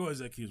 go ahead,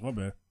 Zacchaeus. My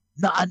bad.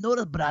 No, I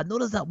noticed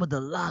that with the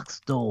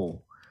Lox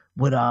though,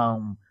 with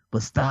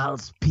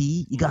Styles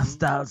P, you got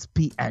Styles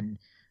P and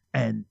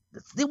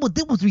they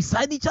was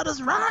reciting each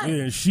other's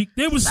rhymes. Yeah,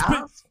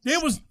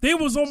 they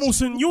was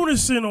almost in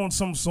unison on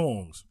some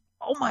songs.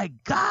 Oh my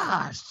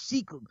gosh,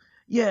 Sheik,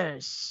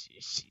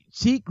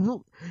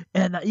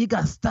 and you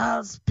got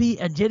Styles P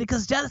and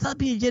Jadakiss. Styles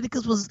P and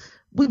Jadakiss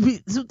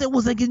they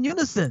was like in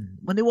unison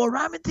when they were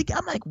rhyming together.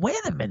 I'm like, wait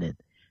a minute,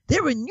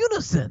 they were in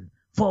unison.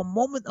 For a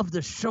moment of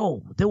the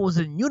show, there was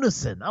in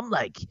unison. I'm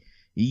like,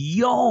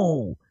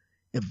 yo,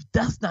 if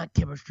that's not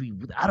chemistry,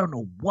 I don't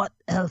know what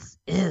else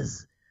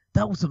is.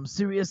 That was some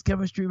serious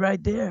chemistry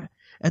right there.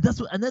 And I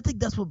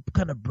think that's what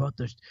kind of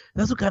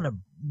that's what kind of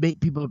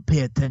made people pay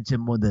attention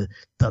more to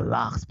the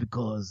Lox,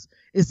 because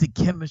it's the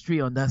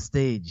chemistry on that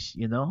stage,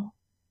 you know?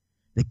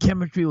 The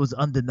chemistry was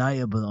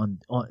undeniable on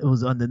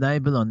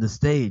the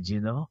stage,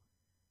 you know?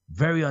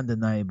 Very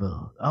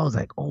undeniable. I was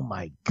like, oh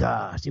my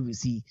gosh, if you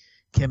see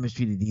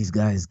chemistry that these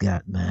guys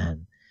got,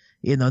 man,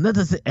 you know. Not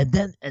to say, and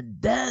then,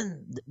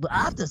 but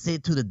I have to say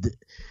to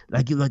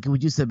like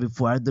what you said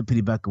before. I have to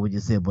piggyback on what you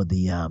said about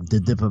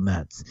the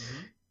Diplomats.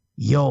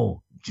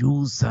 Yo,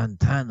 Jules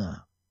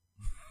Santana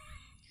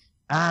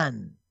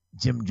and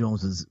Jim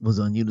Jones was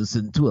on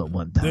unison too at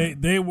one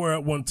time. They were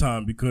at one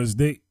time because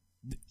they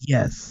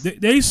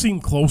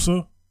seem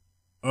closer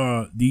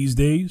these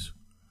days.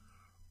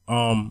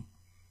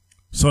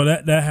 So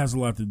that has a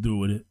lot to do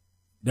with it.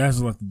 That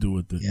has a lot to do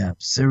with it. Yeah, I'm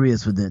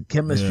serious with it.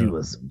 Chemistry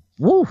was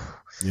woof.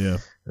 Yeah.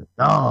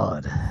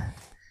 Lord.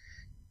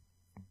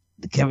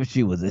 The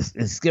chemistry was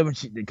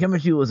the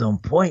chemistry was on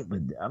point, but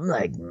I'm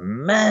like,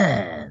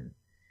 man,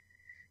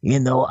 you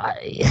know,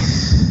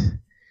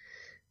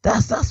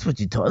 that's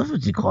what you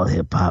call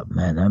hip hop,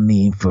 man. I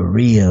mean, for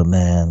real,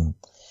 man.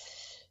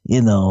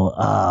 You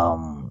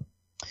know,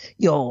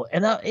 yo,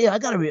 and I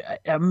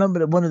remember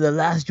that one of the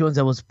last joints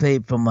that was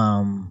played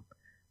from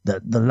the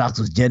Lox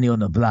was Jenny on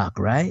the Block,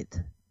 right?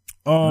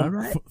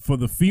 Right? For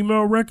the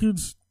female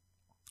records,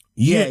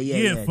 yeah.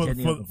 For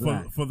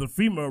the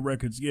female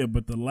records, yeah.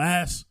 But the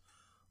last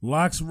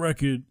Lox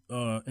record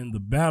in the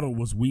battle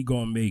was "We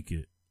Gon' Make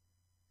It."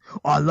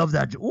 Oh, I love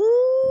that.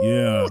 Ooh,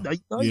 yeah,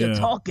 you're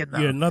talking now.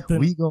 Yeah, nothing.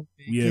 We gon'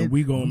 make it.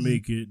 We gonna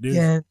make it.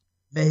 Can't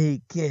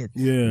make it.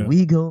 Yeah,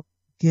 we gon'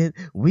 it.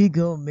 We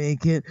gon'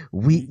 make it.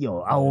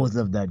 I always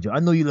love that joint.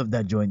 I know you love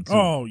that joint too.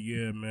 Oh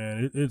yeah,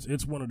 man.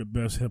 It's one of the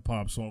best hip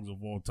hop songs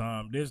of all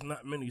time. There's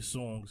not many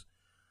songs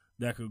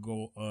that could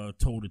go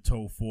toe to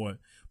toe for it.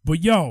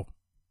 But yo,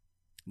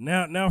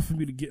 now for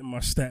me to get in my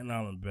Staten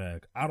Island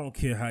bag. I don't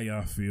care how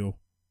y'all feel.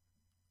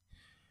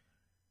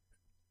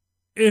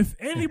 If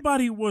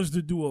anybody was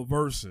to do a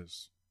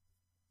versus,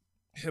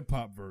 hip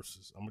hop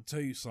versus, I'm gonna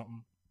tell you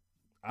something.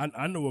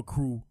 I know a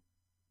crew,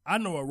 I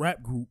know a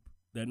rap group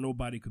that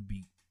nobody could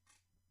beat.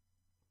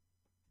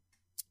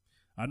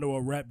 I know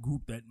a rap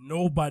group that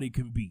nobody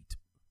can beat,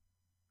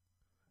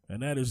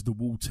 and that is the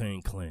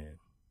Wu-Tang Clan.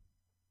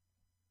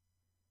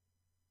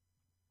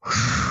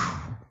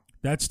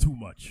 That's too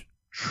much.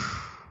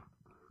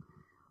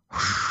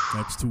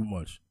 That's too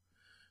much.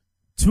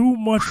 Too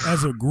much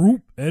as a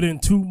group, and then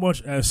too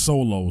much as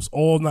solos.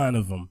 All 9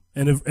 of them.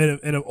 And if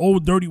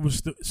Old Dirty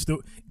was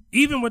still,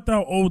 even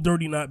without Old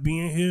Dirty not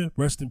being here,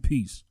 rest in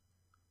peace.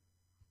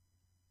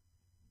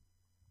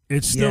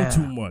 It's still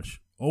too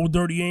much. Old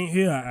Dirty ain't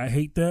here. I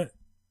hate that.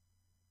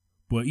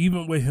 But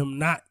even with him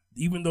not,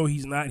 even though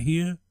he's not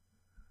here,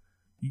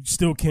 you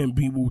still can't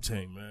beat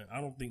Wu-Tang, man. I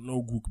don't think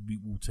no group could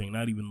beat Wu-Tang,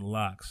 not even the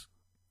Lox.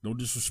 No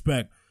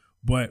disrespect.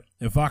 But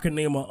if I can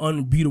name an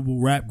unbeatable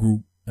rap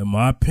group, in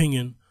my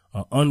opinion,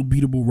 an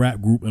unbeatable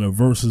rap group in a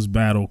versus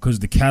battle, because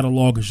the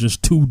catalog is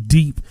just too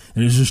deep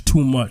and it's just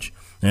too much,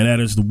 and that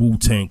is the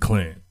Wu-Tang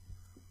Clan.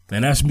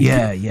 And that's me.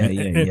 Yeah.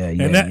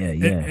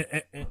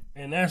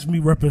 And that's me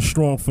repping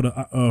strong for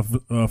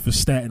the for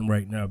Staten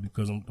right now,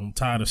 because I'm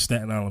tired of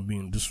Staten Island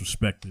being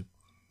disrespected.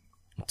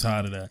 I'm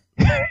tired of that.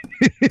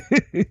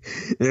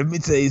 Let me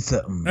tell you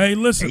something. Hey,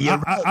 listen.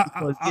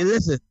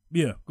 Listen.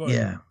 Yeah, go ahead.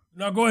 Yeah.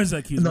 No, go ahead,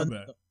 Zacchaeus. No, my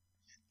bad.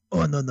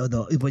 Oh no.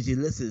 But you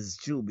listen is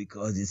true,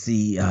 because you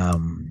see,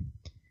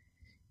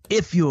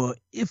 if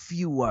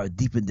you are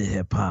deep into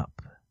hip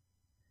hop,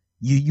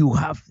 you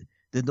have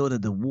to know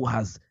that the Wu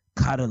has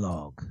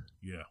catalog.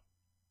 Yeah.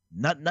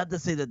 Not to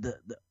say that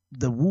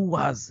the Wu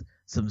has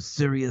some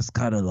serious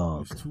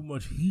catalog. There's too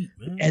much heat,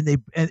 man.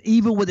 And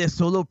even with their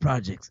solo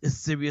projects, it's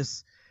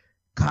serious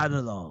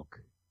catalog.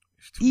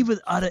 Even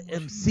other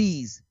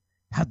MCs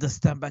have to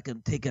stand back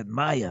and take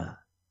admire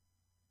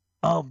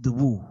of the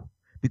Wu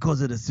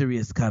because of the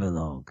serious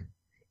catalog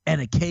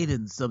and the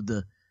cadence of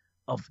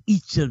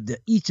each of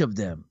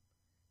them.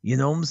 You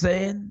know what I'm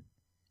saying?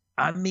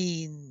 I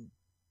mean,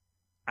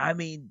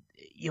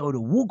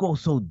 the Wu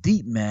goes so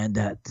deep, man,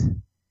 that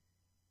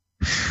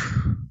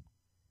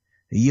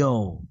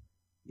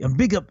and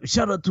big up,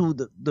 shout out to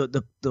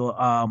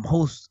the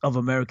host of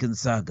American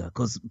Saga,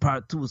 because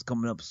part 2 is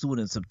coming up soon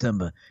in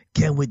September.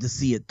 Can't wait to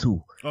see it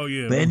too. Oh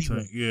yeah, but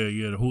anyway,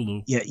 the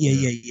Hulu.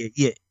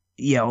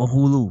 Yeah, on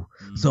Hulu.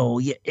 Mm-hmm.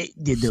 So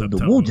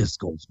the Wu just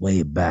goes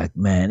way back,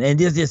 man. And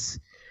there's just,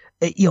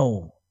 I'm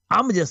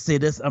gonna just say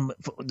this,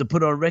 to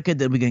put on record,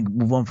 that we can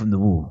move on from the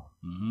Wu.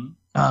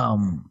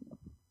 Mm-hmm.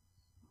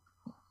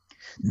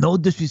 No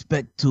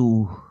disrespect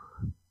to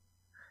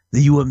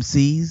the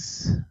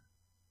UMCs.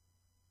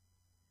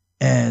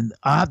 And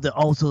I have to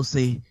also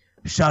say,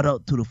 shout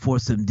out to the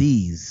Force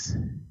MDs.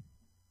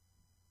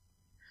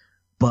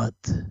 But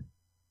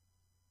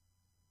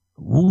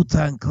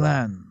Wu-Tang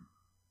Clan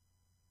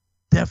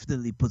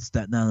definitely puts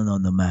Staten Island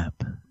on the map.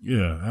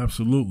 Yeah,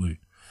 absolutely.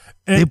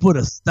 And they put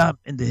a stamp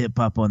in the hip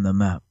hop on the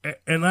map.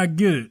 And I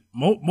get it.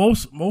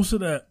 Most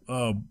of that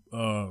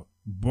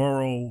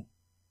borough.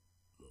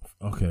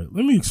 Okay,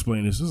 let me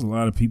explain this. There's a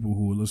lot of people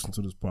who are listening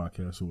to this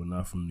podcast who are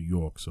not from New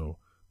York, so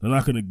they're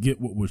not going to get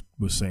what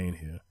we're saying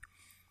here.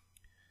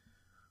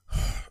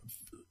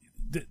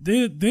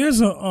 There's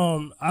a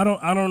I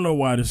don't know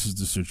why this is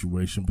the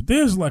situation, but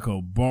there's like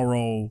a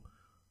borough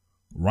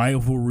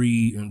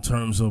rivalry in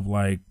terms of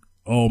like,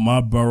 oh, my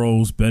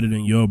borough's better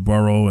than your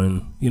borough,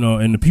 and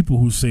and the people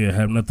who say it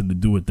have nothing to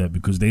do with that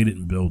because they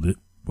didn't build it,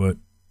 but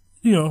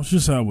it's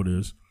just how it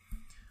is.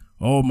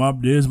 Oh,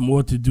 there's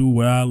more to do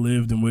where I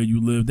live than where you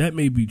live. That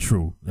may be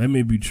true.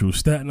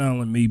 Staten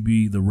Island may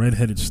be the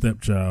redheaded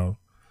stepchild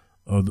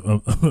of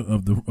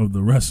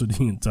the rest of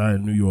the entire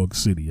New York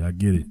City. I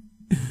get it.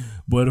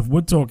 But if we're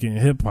talking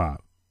hip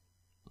hop,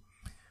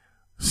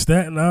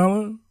 Staten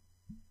Island,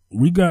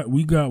 we got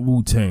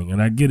Wu-Tang,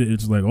 and I get it.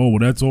 It's like, oh, well,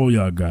 that's all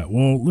y'all got.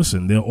 Well,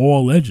 listen, they're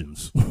all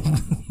legends.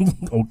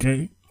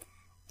 Okay?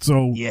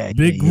 So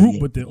big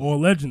group, but they're all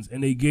legends,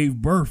 and they gave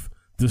birth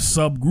to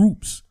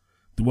subgroups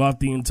throughout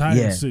the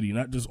entire city,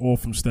 not just all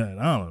from Staten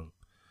Island.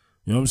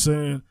 You know what I'm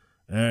saying?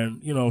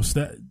 And,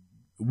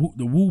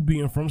 the Wu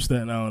being from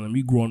Staten Island and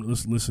me growing up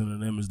listening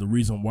to them is the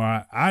reason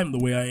why I'm the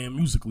way I am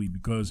musically,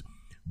 because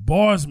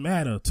bars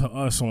matter to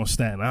us on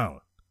Staten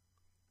Island.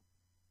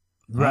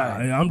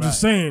 Right. I'm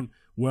just saying,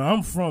 where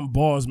I'm from,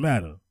 bars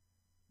matter.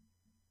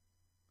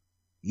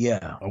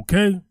 Yeah.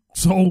 Okay?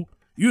 So,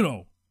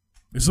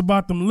 it's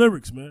about them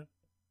lyrics, man.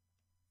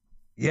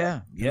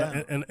 Yeah.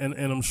 And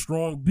them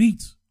strong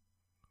beats.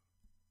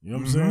 You know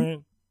what I'm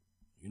saying?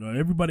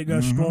 Everybody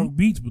got strong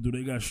beats, but do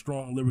they got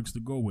strong lyrics to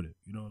go with it?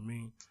 You know what I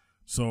mean?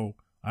 So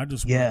I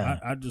just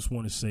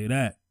want to say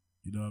that.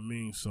 You know what I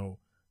mean? So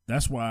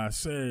that's why I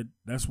said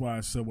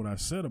what I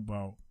said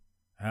about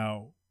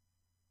how.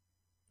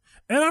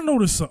 And I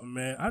noticed something,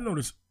 man. I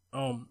noticed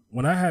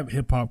when I have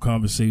hip hop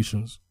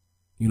conversations,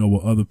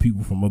 with other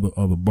people from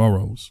other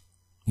boroughs,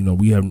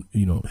 we have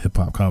hip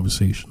hop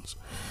conversations.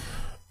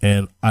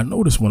 And I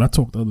notice when I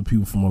talk to other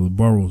people from other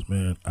boroughs,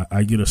 man,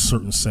 I get a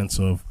certain sense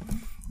of,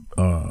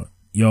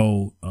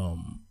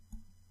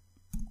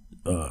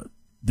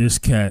 this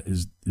cat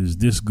is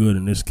this good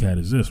and this cat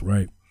is this,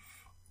 right?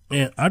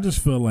 And I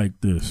just feel like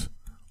this.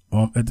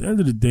 At the end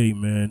of the day,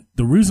 man,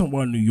 the reason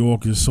why New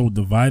York is so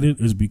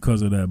divided is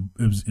because of that.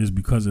 Is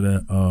because of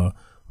that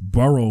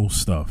borough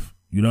stuff.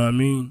 You know what I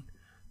mean?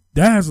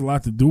 That has a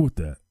lot to do with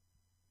that.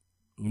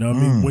 You know what I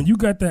mean? When you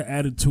got that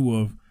attitude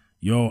of,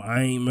 yo,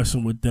 I ain't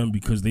messing with them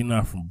because they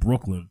not from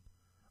Brooklyn,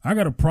 I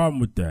got a problem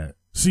with that.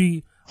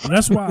 See,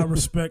 that's why I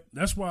respect.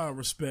 That's why I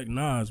respect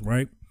Nas,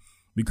 right?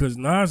 Because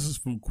Nas is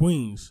from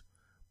Queens,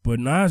 but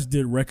Nas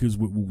did records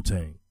with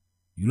Wu-Tang.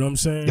 You know what I'm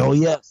saying? Oh,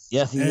 yes.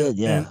 Yes, he did.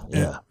 Yeah.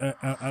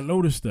 I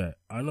noticed that.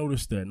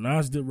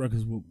 Nas did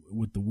records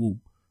with the Wu.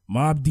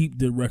 Mobb Deep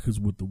did records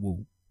with the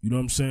Wu. You know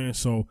what I'm saying?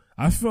 So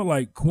I feel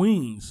like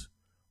Queens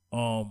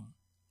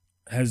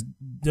has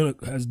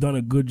done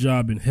a good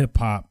job in hip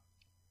hop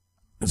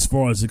as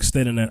far as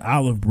extending that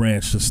olive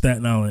branch to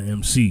Staten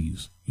Island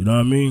MCs. You know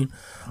what I mean?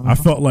 I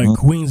felt like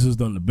Queens has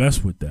done the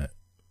best with that.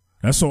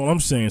 That's all I'm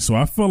saying. So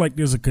I feel like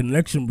there's a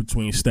connection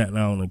between Staten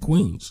Island and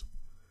Queens.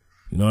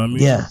 You know what I mean?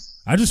 Yeah.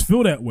 I just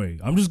feel that way.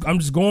 I'm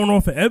just going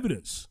off of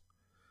evidence.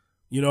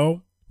 You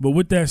know? But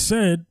with that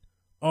said,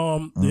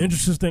 the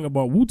interesting thing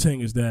about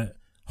Wu-Tang is that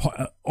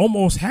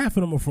almost half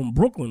of them are from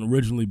Brooklyn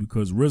originally,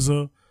 because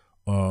RZA,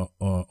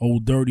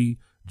 Old Dirty,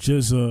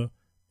 Jizza,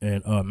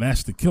 and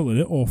Master Killer,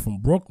 they're all from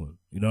Brooklyn.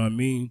 You know what I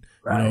mean?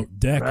 Right. You know,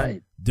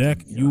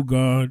 Deck,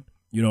 U-God.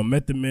 You know,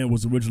 Method Man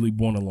was originally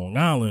born in Long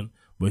Island,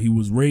 but he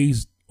was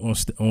raised on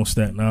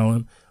Staten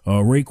Island.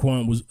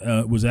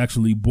 Raekwon was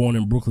actually born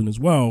in Brooklyn as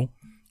well,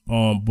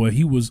 but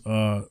he was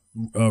raised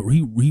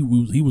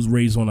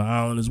on the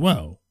island as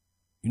well.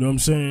 You know what I'm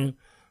saying?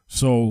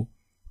 So,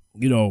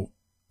 you know,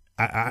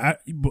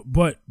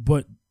 but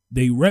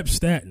they rep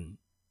Staten.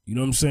 You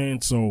know what I'm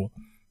saying? So,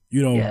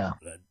 you know,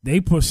 they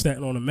put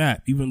Staten on the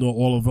map, even though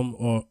all of them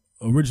are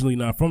originally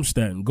not from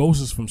Staten.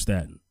 Ghost is from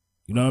Staten.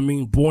 You know what I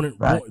mean? Born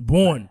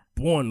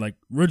like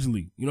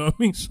originally. You know what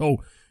I mean? So,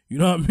 you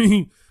know what I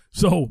mean?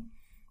 So,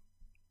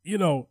 you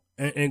know,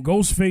 and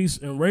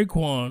Ghostface and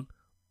Raekwon,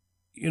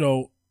 you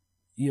know,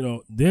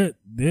 they're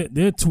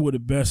two of the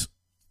best,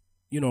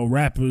 you know,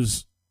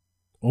 rappers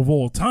of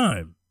all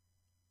time.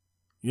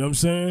 You know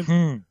what I'm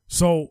saying?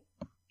 So,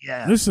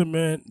 listen,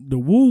 man, the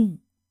Wu.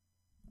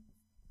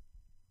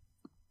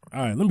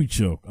 All right, let me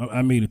chill.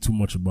 I made it too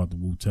much about the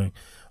Wu-Tang.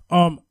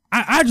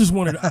 I just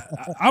wanted.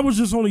 I was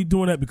just only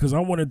doing that because I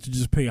wanted to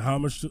just pay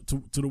homage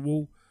to the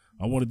Wu.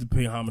 I wanted to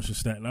pay homage to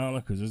Staten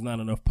Island because there's not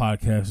enough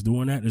podcasts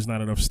doing that. There's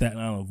not enough Staten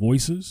Island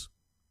voices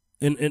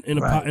in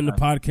the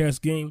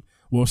podcast game.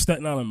 Well,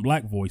 Staten Island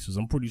black voices.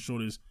 I'm pretty sure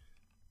there's.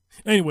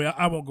 Anyway,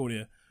 I won't go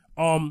there.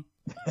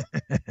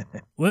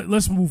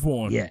 Let's move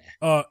on. Yeah.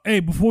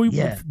 Hey, before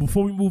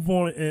we move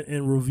on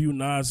and review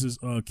Nas's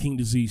King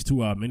Disease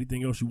 2 album,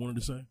 anything else you wanted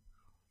to say?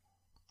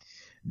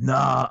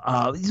 Nah,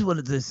 I just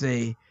wanted to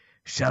say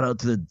shout out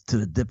to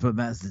the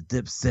Diplomats, the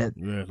Dipset.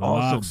 Yeah,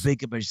 also Locks.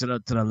 big up and shout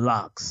out to the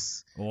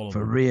Locks. All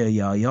For of them. real,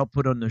 y'all. Y'all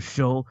put on the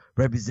show,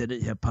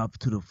 represented hip hop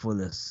to the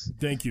fullest.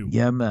 Thank you.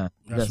 Yeah, man.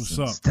 That's what's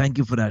up. Thank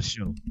you for that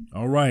show.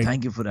 All right.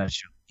 Thank you for that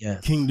show. Yeah.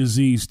 King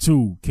Disease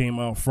 2 came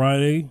out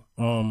Friday.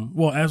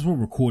 Well, as we're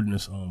recording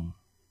this,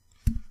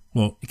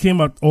 well, it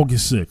came out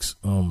August 6th.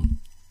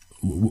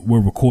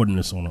 We're recording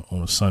this on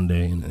a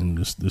Sunday, and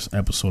this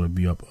episode will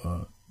be up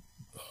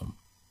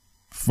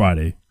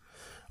Friday.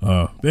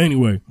 But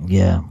anyway,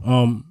 yeah.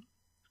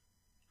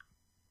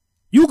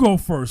 You go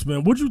first,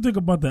 man. What'd you think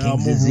about the King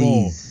album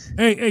Disease.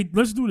 overall? Hey,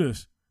 let's do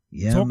this.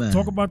 Yeah, man.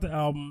 Talk about the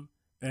album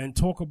and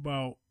talk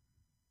about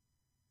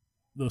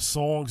the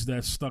songs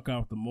that stuck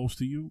out the most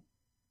to you,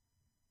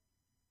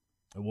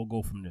 and we'll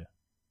go from there.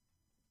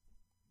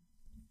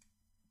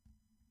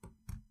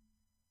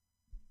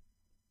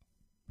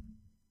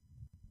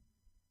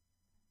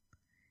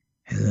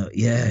 Hello.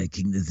 Yeah,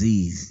 King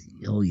Disease.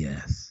 Oh,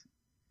 yes.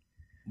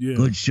 Yeah.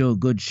 Good show.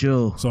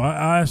 So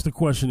I asked the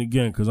question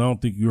again because I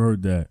don't think you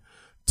heard that.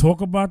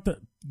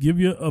 Give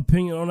your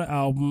opinion on the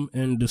album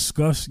and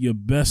discuss your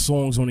best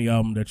songs on the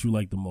album that you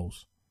like the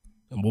most,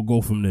 and we'll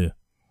go from there.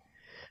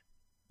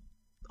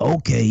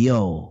 Okay,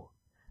 yo.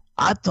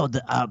 I thought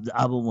the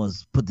album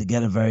was put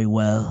together very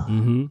well.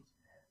 Mm-hmm.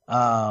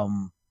 I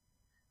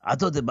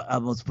thought the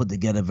album was put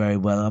together very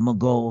well. I'm gonna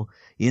go.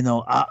 You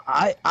know,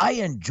 I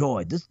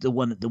enjoyed this. The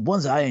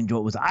ones I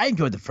enjoyed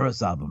the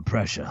first album,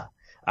 Pressure.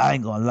 I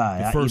ain't gonna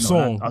lie. The first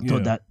song. I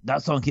thought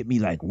that song hit me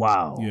like,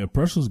 wow. Yeah,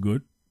 Pressure's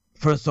good.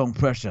 First song,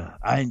 Pressure.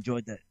 I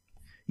enjoyed that.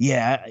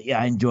 Yeah,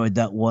 I enjoyed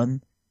that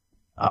one.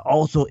 I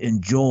also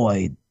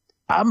enjoyed.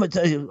 I'm gonna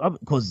tell you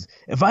because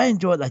if I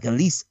enjoyed at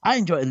least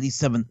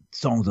 7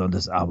 songs on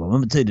this album. I'm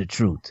gonna tell you the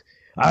truth.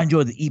 I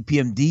enjoyed the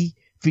EPMD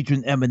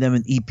featuring Eminem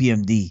and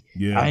EPMD.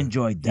 Yeah, I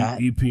enjoyed that.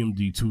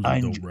 EPMD 2 is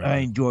a dope record. I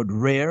enjoyed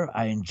Rare.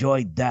 I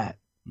enjoyed that.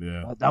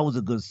 Yeah, that was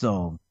a good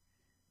song.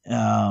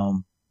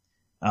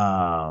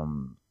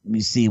 Let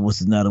me see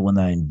what's another one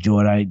I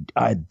enjoyed.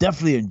 I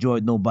definitely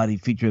enjoyed Nobody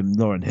featuring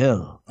Lauryn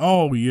Hill.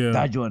 Oh yeah,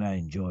 that joint I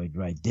enjoyed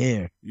right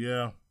there.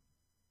 Yeah,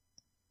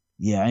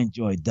 I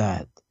enjoyed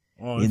that.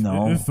 Oh,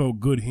 it felt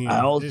good hearing.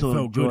 I also it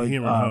felt enjoyed, good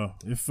hearing her.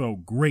 It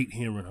felt great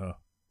hearing her,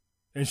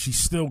 and she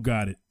still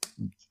got it.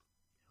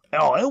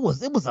 Oh, it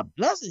was a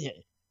blessing.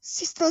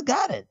 She still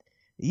got it.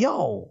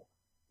 I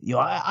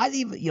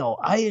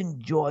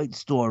enjoyed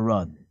Store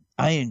Run.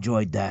 I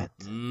enjoyed that.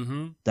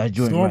 Mm-hmm. That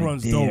joint Store right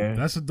Run's there. dope.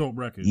 That's a dope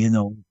record. You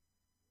know,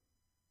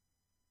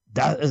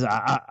 that is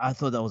I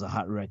thought that was a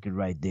hot record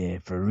right there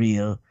for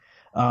real.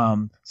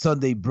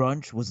 Sunday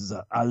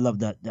Brunch I love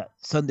that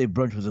Sunday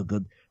Brunch was a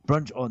good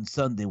Brunch on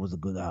Sunday was a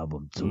good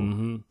album too.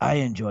 Mm-hmm. I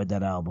enjoyed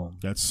that album.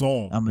 That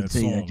song. I'm gonna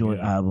tell you, I enjoyed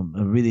the album.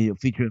 Really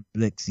featuring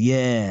Blix.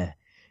 Yeah.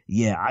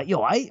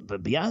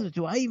 But be honest with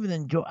you, I even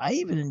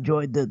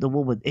enjoyed the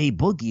one with A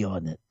Boogie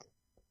on it.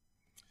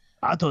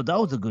 I thought that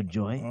was a good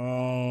joint.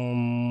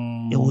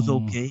 It was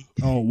okay.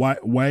 Oh, why?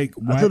 I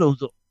thought it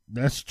was.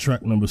 That's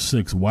track number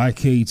 6.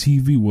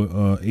 YKTV with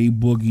A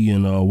Boogie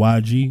and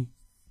YG.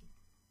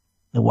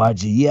 The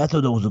YG, yeah, I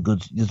thought that was a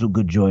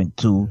good joint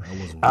too.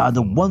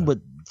 The one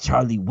with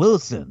Charlie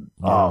Wilson.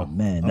 Yeah. Oh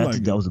man,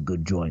 that was a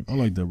good joint. I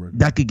like that record.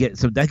 That could get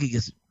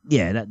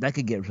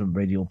some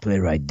radio play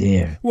right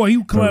there. Well, he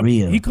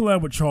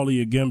collabed with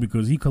Charlie again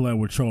because he collabed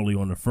with Charlie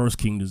on the first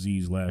King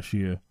Disease last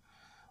year.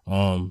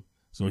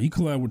 So he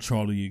collabed with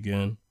Charlie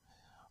again.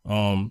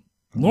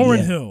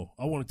 Lauryn Hill,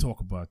 I want to talk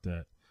about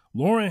that.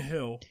 Lauryn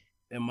Hill,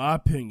 in my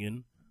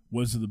opinion,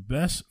 was the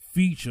best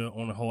feature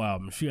on the whole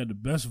album. She had the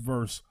best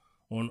verse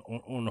on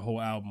the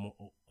whole album.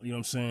 You know what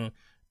I'm saying?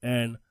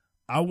 And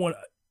I want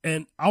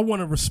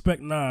to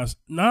respect Nas.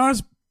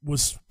 Nas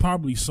was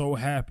probably so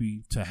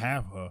happy to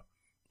have her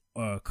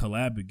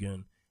collab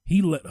again.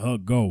 He let her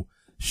go.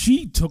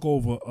 She took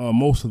over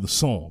most of the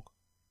song.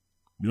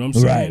 You know what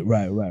I'm saying?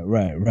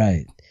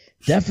 Right.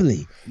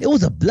 Definitely. It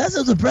was a blessing.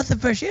 It was a breath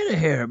of fresh air to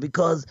hear her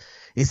because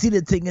you see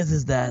the thing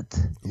is that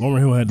Lauryn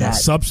Hill had that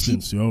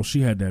substance,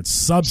 She had that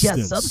substance. She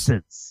had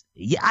substance.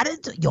 Yeah,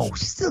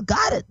 she still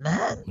got it,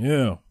 man.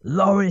 Yeah.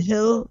 Lauryn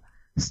Hill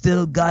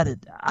still got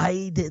it.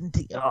 I didn't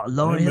think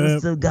Lauryn Hill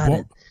still got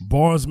it.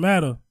 Bars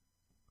matter.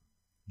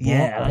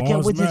 I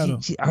can't wait till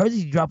I heard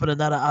she's dropping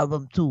another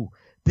album too.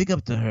 Big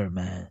up to her,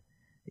 man.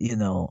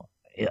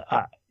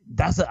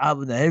 That's an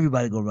album that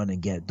everybody gonna run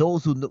and get.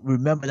 Those who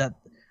remember that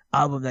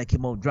album that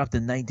came out, dropped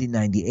in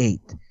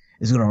 1998,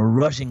 is gonna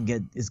rush and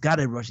get. It's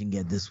gotta rush and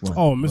get this one.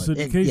 Oh,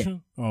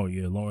 Miseducation. Oh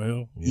yeah, Lauryn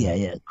Hill.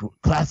 Yeah.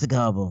 Classic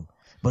album.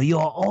 But you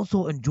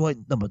also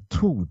enjoyed number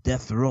 2,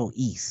 Death Row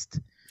East.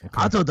 Okay.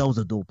 I thought that was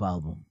a dope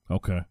album.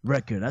 Okay.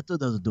 Record. I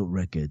thought that was a dope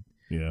record.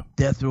 Yeah.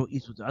 Death Row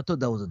East. I thought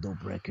that was a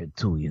dope record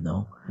too.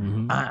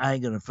 Mm-hmm. I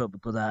ain't gonna front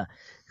because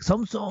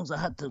some songs I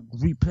had to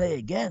replay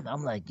again.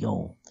 I'm like,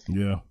 yo.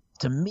 Yeah.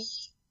 To me,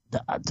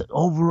 the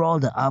overall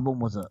the album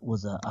was a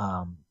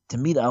to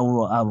me the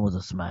overall album was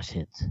a smash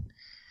hit.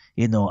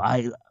 For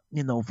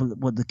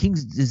the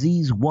King's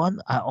Disease one,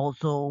 I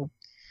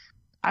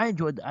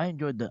enjoyed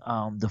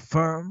the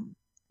Firm.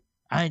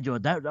 I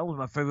enjoyed that. That was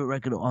my favorite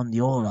record on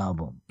the old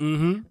album.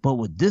 Mm-hmm. But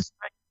with this,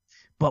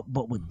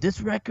 with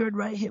this record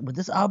right here, with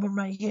this album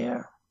right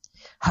here,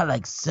 had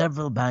like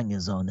several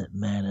bangers on it,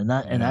 man.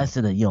 And I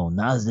said that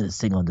Nas did a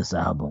sing on this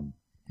album.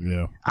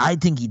 Yeah. I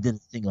think he did a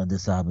thing on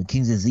this album,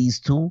 King's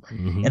Disease 2.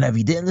 Mm-hmm. And if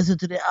you didn't listen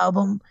to the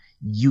album,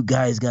 you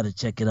guys got to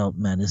check it out,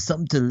 man. It's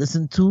something to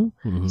listen to,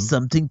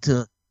 something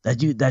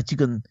that you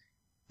can.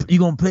 You're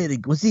gonna play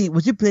it. Once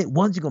you play it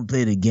once, you're gonna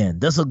play it again.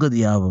 That's how good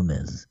the album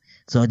is.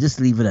 So I just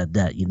leave it at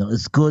that.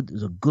 It's good.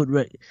 It's a good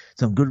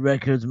some good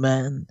records,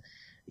 man.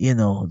 It's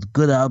a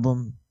good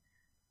album.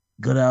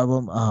 Good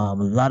album.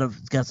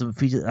 It's got some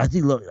features. I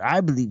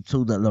believe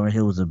too that Lauryn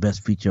Hill was the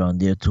best feature on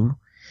there too,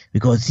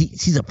 because she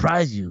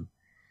surprised you.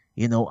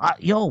 I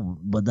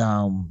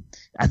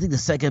think the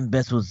second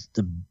best was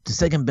the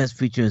second best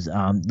feature is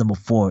number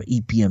 4,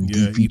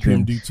 EPMD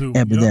featuring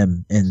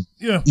Eminem and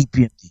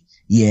EPMD.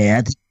 Yeah,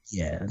 I think.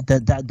 Yeah,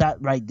 that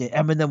right there.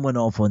 Eminem went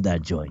off on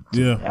that joint.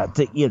 Yeah, I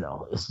think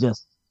it's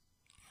just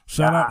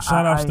shout outs to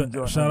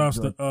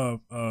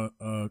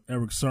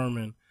Eric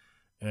Sermon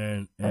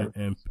and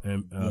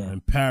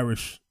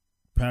Parrish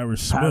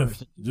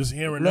Smith. Just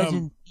hearing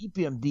them.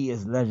 EPMD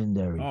is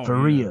legendary for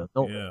real.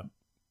 Yeah.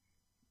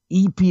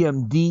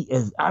 EPMD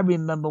is. I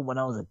remember when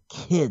I was a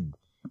kid,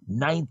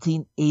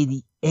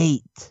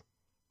 1988,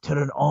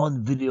 turning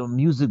on Video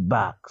Music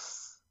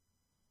Box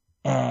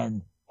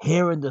and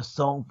hearing the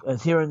song,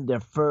 hearing their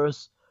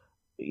first,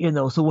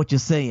 so what you're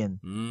saying.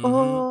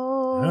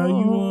 Mm-hmm. How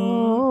you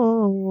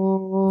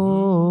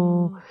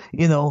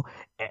want?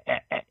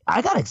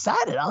 I got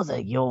excited. I was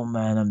like, yo,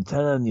 man, I'm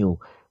telling you.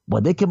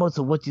 When they came out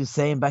to What You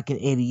Saying back in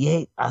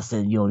 88, I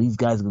said, yo, these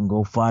guys are going to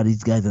go far.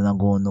 These guys are not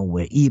going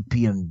nowhere.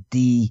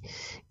 EPMD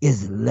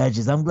is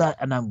legends. I'm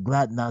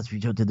glad Nas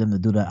reached out to them to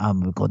do that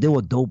album because they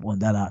were dope on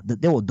that.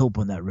 They were dope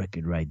on that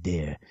record right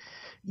there.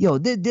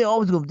 They're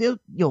always going to,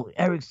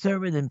 Eric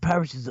Sermon and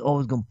Parrish is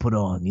always going to put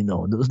on,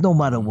 no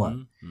matter what.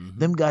 Mm-hmm.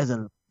 Them guys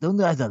are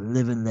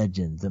living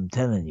legends, I'm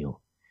telling you.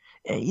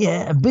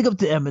 And big up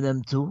to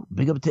Eminem too.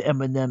 Big up to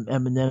Eminem.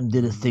 Eminem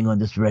did his thing on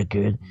this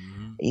record. Mm-hmm.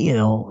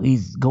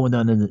 He's going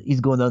down in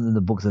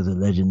the books as a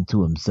legend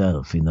to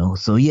himself,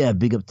 So yeah,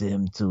 big up to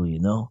him too,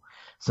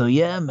 So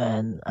yeah,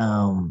 man.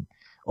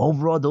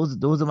 Overall,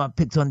 those are my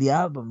picks on the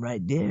album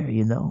right there,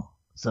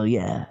 So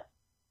yeah.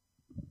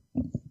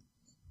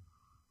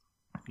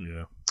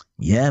 Yeah.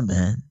 Yeah,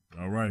 man.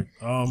 All right.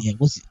 Yeah.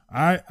 What's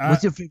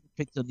your favorite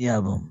pick on the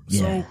album?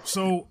 Yeah.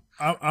 So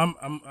I'm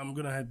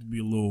gonna have to be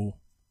a little.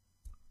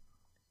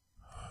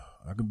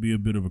 I could be a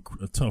bit of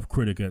a tough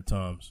critic at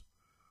times.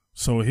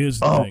 So here's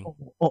the thing.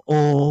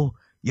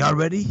 Y'all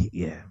ready?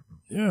 Yeah.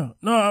 Yeah.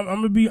 No, I'm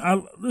gonna be.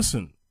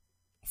 Listen.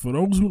 For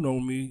those who know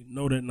me,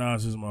 know that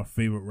Nas is my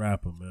favorite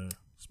rapper, man.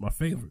 It's my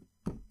favorite.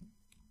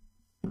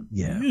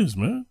 Yeah. He is,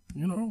 man.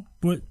 You know,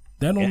 but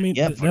that don't mean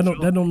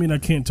that don't mean I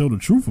can't tell the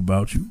truth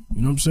about you.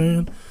 You know what I'm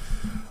saying?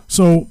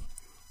 So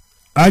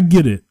I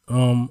get it.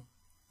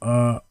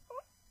 We're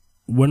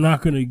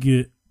not gonna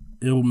get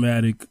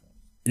Illmatic.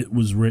 It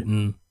was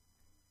written.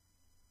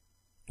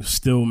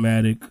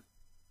 Stillmatic.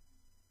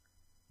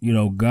 You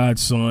know,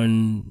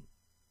 Godson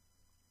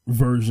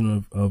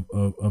version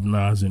of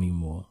Nas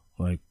anymore.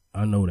 Like,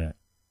 I know that.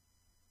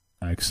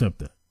 I accept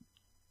that.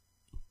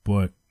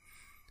 But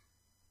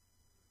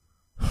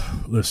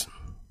listen,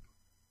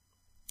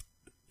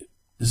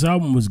 this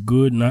album was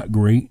good, not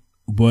great,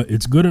 but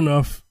it's good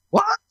enough.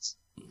 What?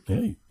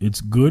 Hey,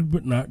 it's good,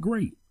 but not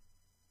great.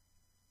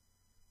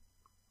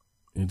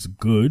 It's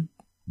good,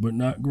 but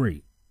not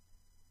great.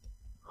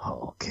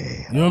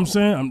 Okay. You know what I'm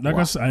saying?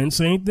 I said, I didn't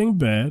say anything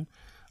bad.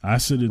 I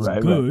said it's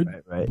good,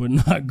 but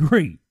not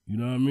great. You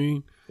know what I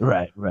mean?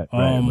 Right.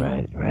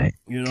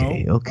 You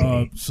know?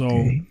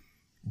 Okay.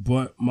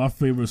 But my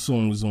favorite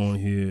song is on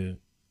here,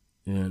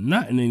 and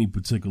not in any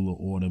particular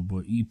order,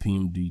 but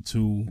EPMD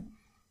 2,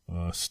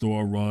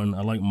 Store Run.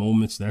 I like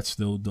Moments. That's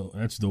still dope.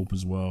 That's dope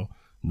as well.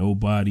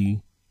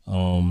 Nobody.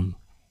 I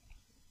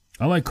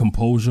like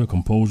Composure.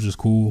 Composure's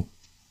cool.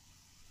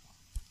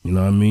 You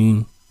know what I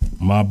mean?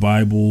 My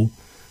Bible.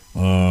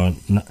 So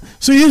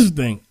here's the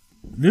thing.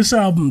 This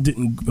album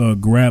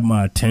didn't grab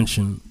my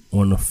attention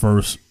on the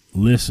first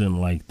listen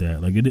like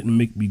that. Like, it didn't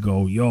make me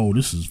go, yo,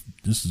 this is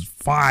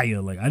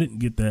fire. Like, I didn't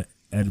get that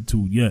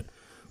attitude yet.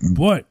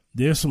 But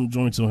there's some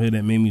joints on here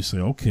that made me say,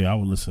 okay, I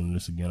will listen to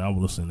this again. I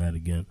will listen to that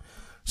again.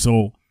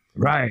 So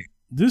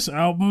this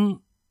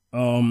album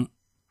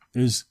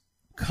is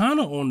kind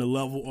of on the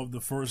level of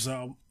the first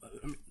album.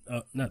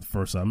 Not the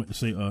first album. I meant to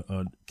say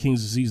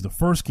King's Disease, the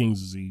first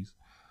King's Disease.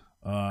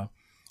 I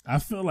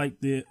feel like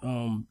they're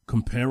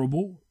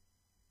comparable.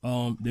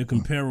 They're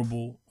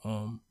comparable,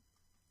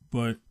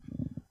 but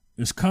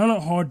it's kind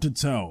of hard to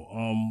tell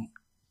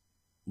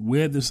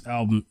where this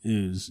album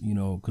is, you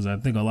know, because I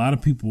think a lot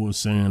of people are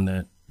saying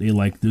that they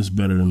like this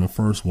better than the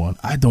first one.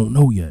 I don't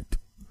know yet.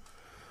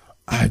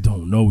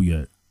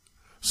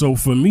 So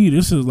for me,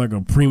 this is like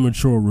a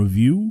premature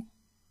review.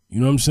 You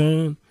know what I'm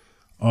saying?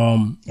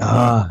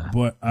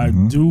 But I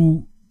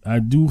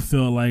do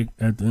feel like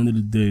at the end of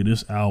the day,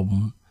 this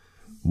album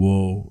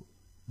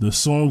the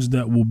songs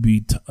that will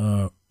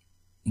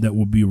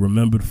be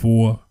remembered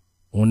for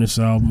on this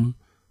album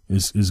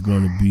is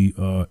going to be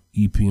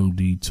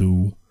EPMD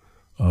 2,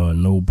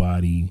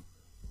 Nobody,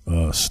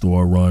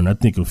 Store Run. I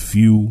think a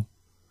few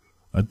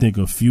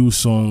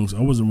songs.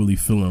 I wasn't really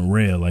feeling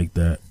Rare like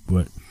that,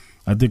 but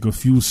I think a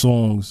few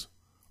songs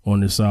on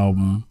this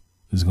album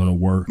is going to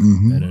work,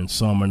 and then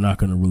some are not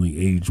going to really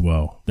age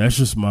well. That's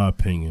just my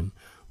opinion.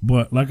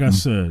 But like I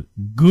said,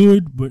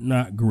 good but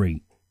not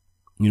great.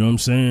 You know what I'm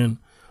saying?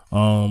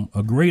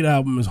 A great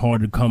album is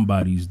hard to come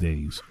by these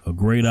days. A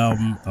great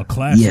album, a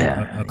classic,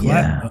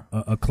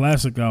 a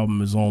classic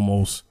album is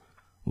almost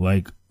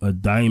like a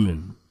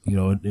diamond. You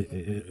know,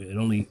 it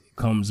only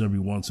comes every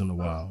once in a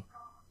while.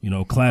 You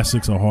know,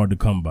 classics are hard to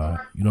come by.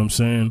 You know what I'm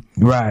saying?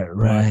 Right.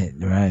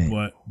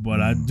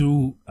 But I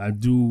do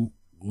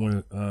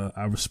want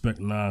I respect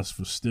Nas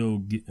for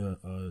still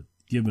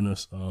giving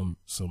us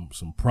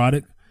some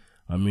product.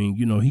 I mean,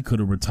 you know, he could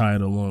have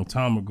retired a long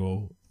time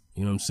ago.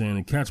 You know what I'm saying?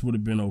 And Cats would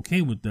have been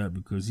okay with that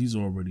because he's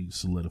already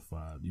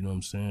solidified. You know what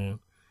I'm saying?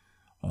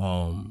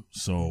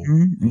 So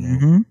you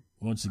know,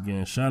 once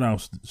again, shout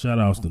outs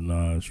to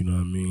Nas. You know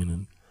what I mean?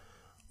 And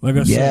like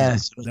I said,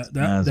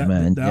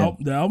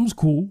 the album's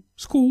cool.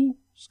 It's cool.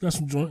 It's got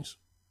some joints.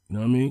 You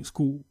know what I mean? It's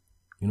cool.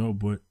 You know,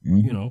 but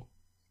you know,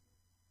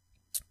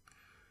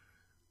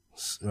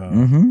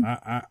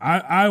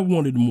 I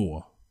wanted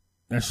more.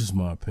 That's just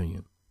my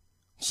opinion.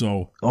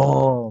 So.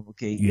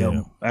 Okay.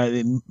 Yeah. I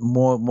mean,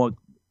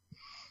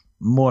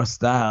 more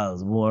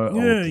styles, more.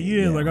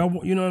 Yeah. Like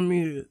you know what I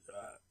mean.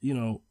 You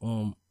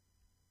know,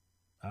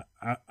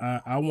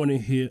 I want to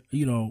hear,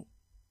 you know,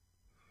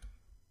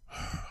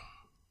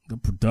 the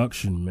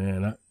production,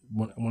 man.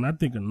 When I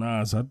think of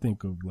Nas, I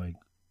think of like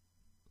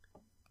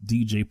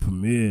DJ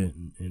Premier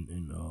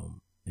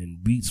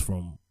and beats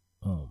from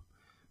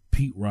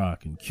Pete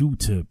Rock and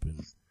Q-Tip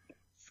and.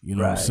 You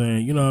know what I'm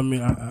saying? You know what I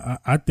mean?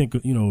 I think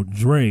of, you know,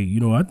 Dre, you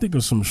know, I think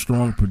of some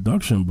strong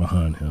production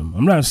behind him.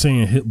 I'm not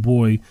saying Hit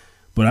Boy,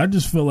 but I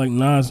just feel like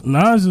Nas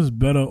is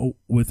better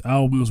with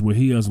albums where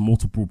he has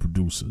multiple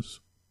producers.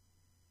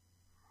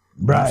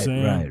 Right.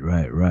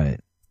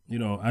 You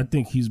know, I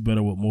think he's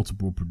better with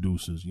multiple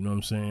producers. You know what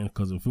I'm saying?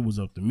 Because if it was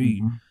up to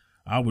me,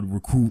 I would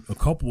recruit a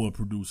couple of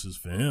producers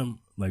for him,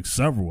 like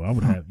several. I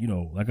would have, you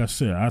know, like I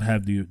said, I'd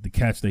have the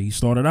cats that he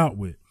started out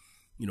with.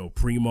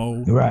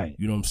 Primo, right?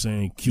 You know what I'm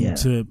saying?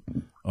 Q-Tip,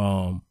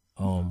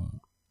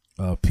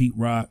 Pete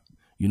Rock.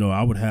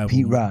 I would have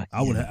Pete him, Rock.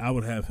 I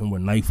would have him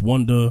with Knife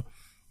Wonder.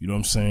 You know what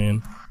I'm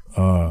saying?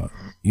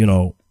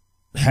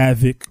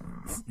 Havoc.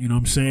 You know what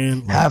I'm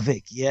saying? Like,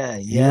 Havoc.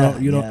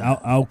 Yeah.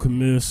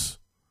 Alchemist.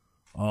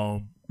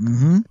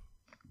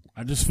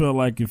 I just felt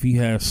like if he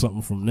had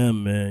something from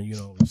them, man,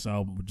 this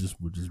album would just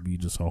be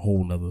just a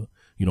whole nother,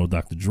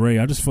 Dr. Dre.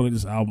 I just feel like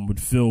this album would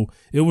feel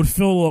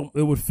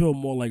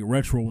more like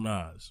retro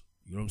Nas.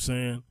 You know what I'm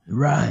saying?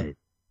 Right.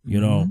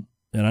 And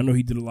I know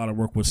he did a lot of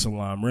work with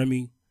Salaam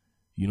Remi.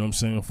 You know what I'm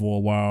saying, for a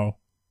while.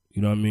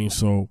 You know what I mean?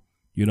 So,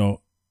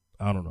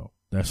 I don't know.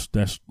 That's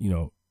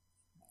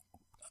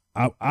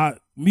I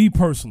me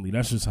personally,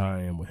 that's just how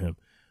I am with him.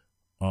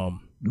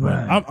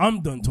 Right.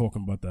 I'm done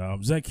talking about the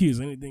album. Zacchaeus,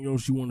 anything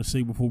else you want to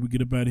say before we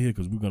get up out of here?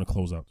 Because we're gonna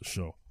close out the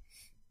show.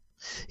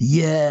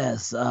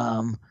 Yes.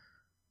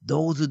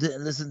 Those who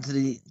didn't listen to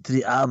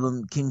the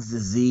album King's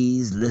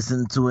Disease,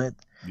 listen to it.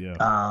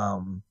 Yeah.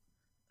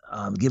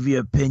 Give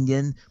your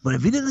opinion. But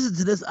if you didn't listen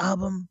to this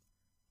album,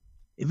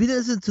 if you didn't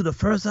listen to the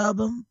first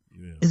album,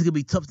 it's gonna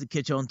be tough to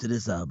catch on to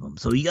this album.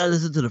 So you gotta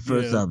listen to the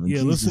first album.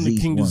 Yeah, listen to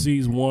King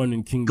Disease 1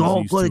 and King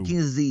Disease 2. Go to King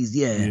Disease,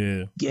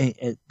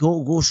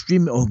 Go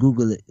stream it or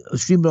Google it.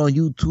 Stream it on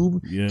YouTube.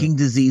 Yeah. King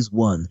Disease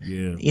 1.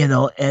 Yeah.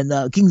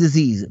 And King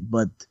Disease,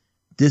 but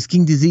this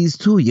King Disease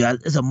 2,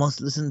 it's a must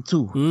listen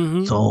to.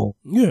 Mm-hmm. So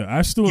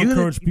I still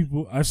encourage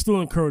people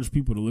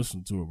to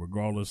listen to it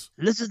regardless.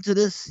 Listen to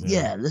this,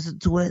 listen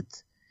to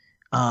it.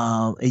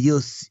 And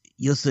you'll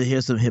still hear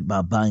some hip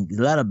hop a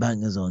lot of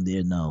bangers on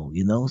there now,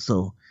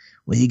 so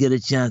when you get a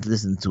chance,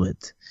 listen to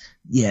it.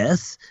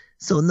 Yes.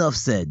 So enough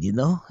said,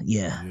 Yeah.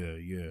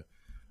 Yeah.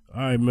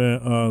 All right,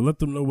 man. Let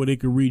them know where they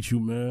can reach you,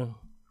 man.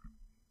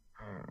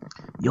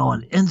 Yo,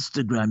 on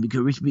Instagram, you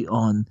can reach me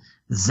on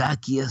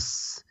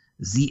Zacchaeus,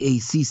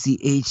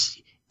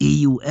 ZACCHEUS,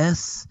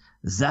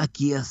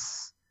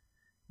 Zacchaeus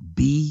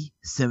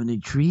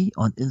B73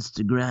 on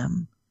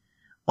Instagram.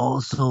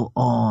 Also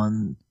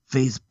on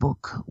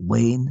Facebook,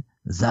 Wayne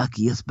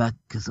Zacchaeus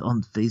Bacchus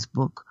on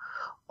Facebook.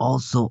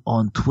 Also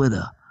on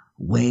Twitter,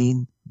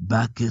 Wayne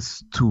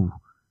Bacchus 2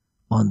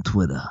 on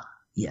Twitter.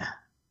 Yeah.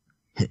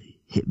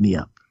 Hit me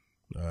up.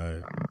 All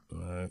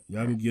right.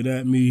 Y'all can get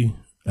at me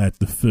at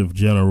the 5th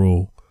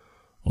General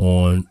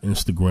on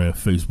Instagram,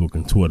 Facebook,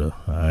 and Twitter.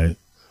 All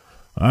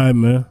right,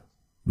 man.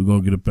 We're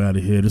going to get up out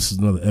of here. This is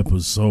another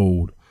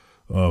episode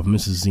of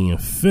Mrs. Z and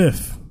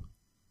 5th.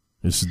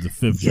 This is the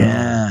 5th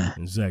General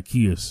and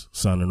Zacchaeus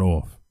signing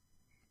off.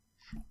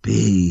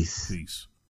 Peace. Peace.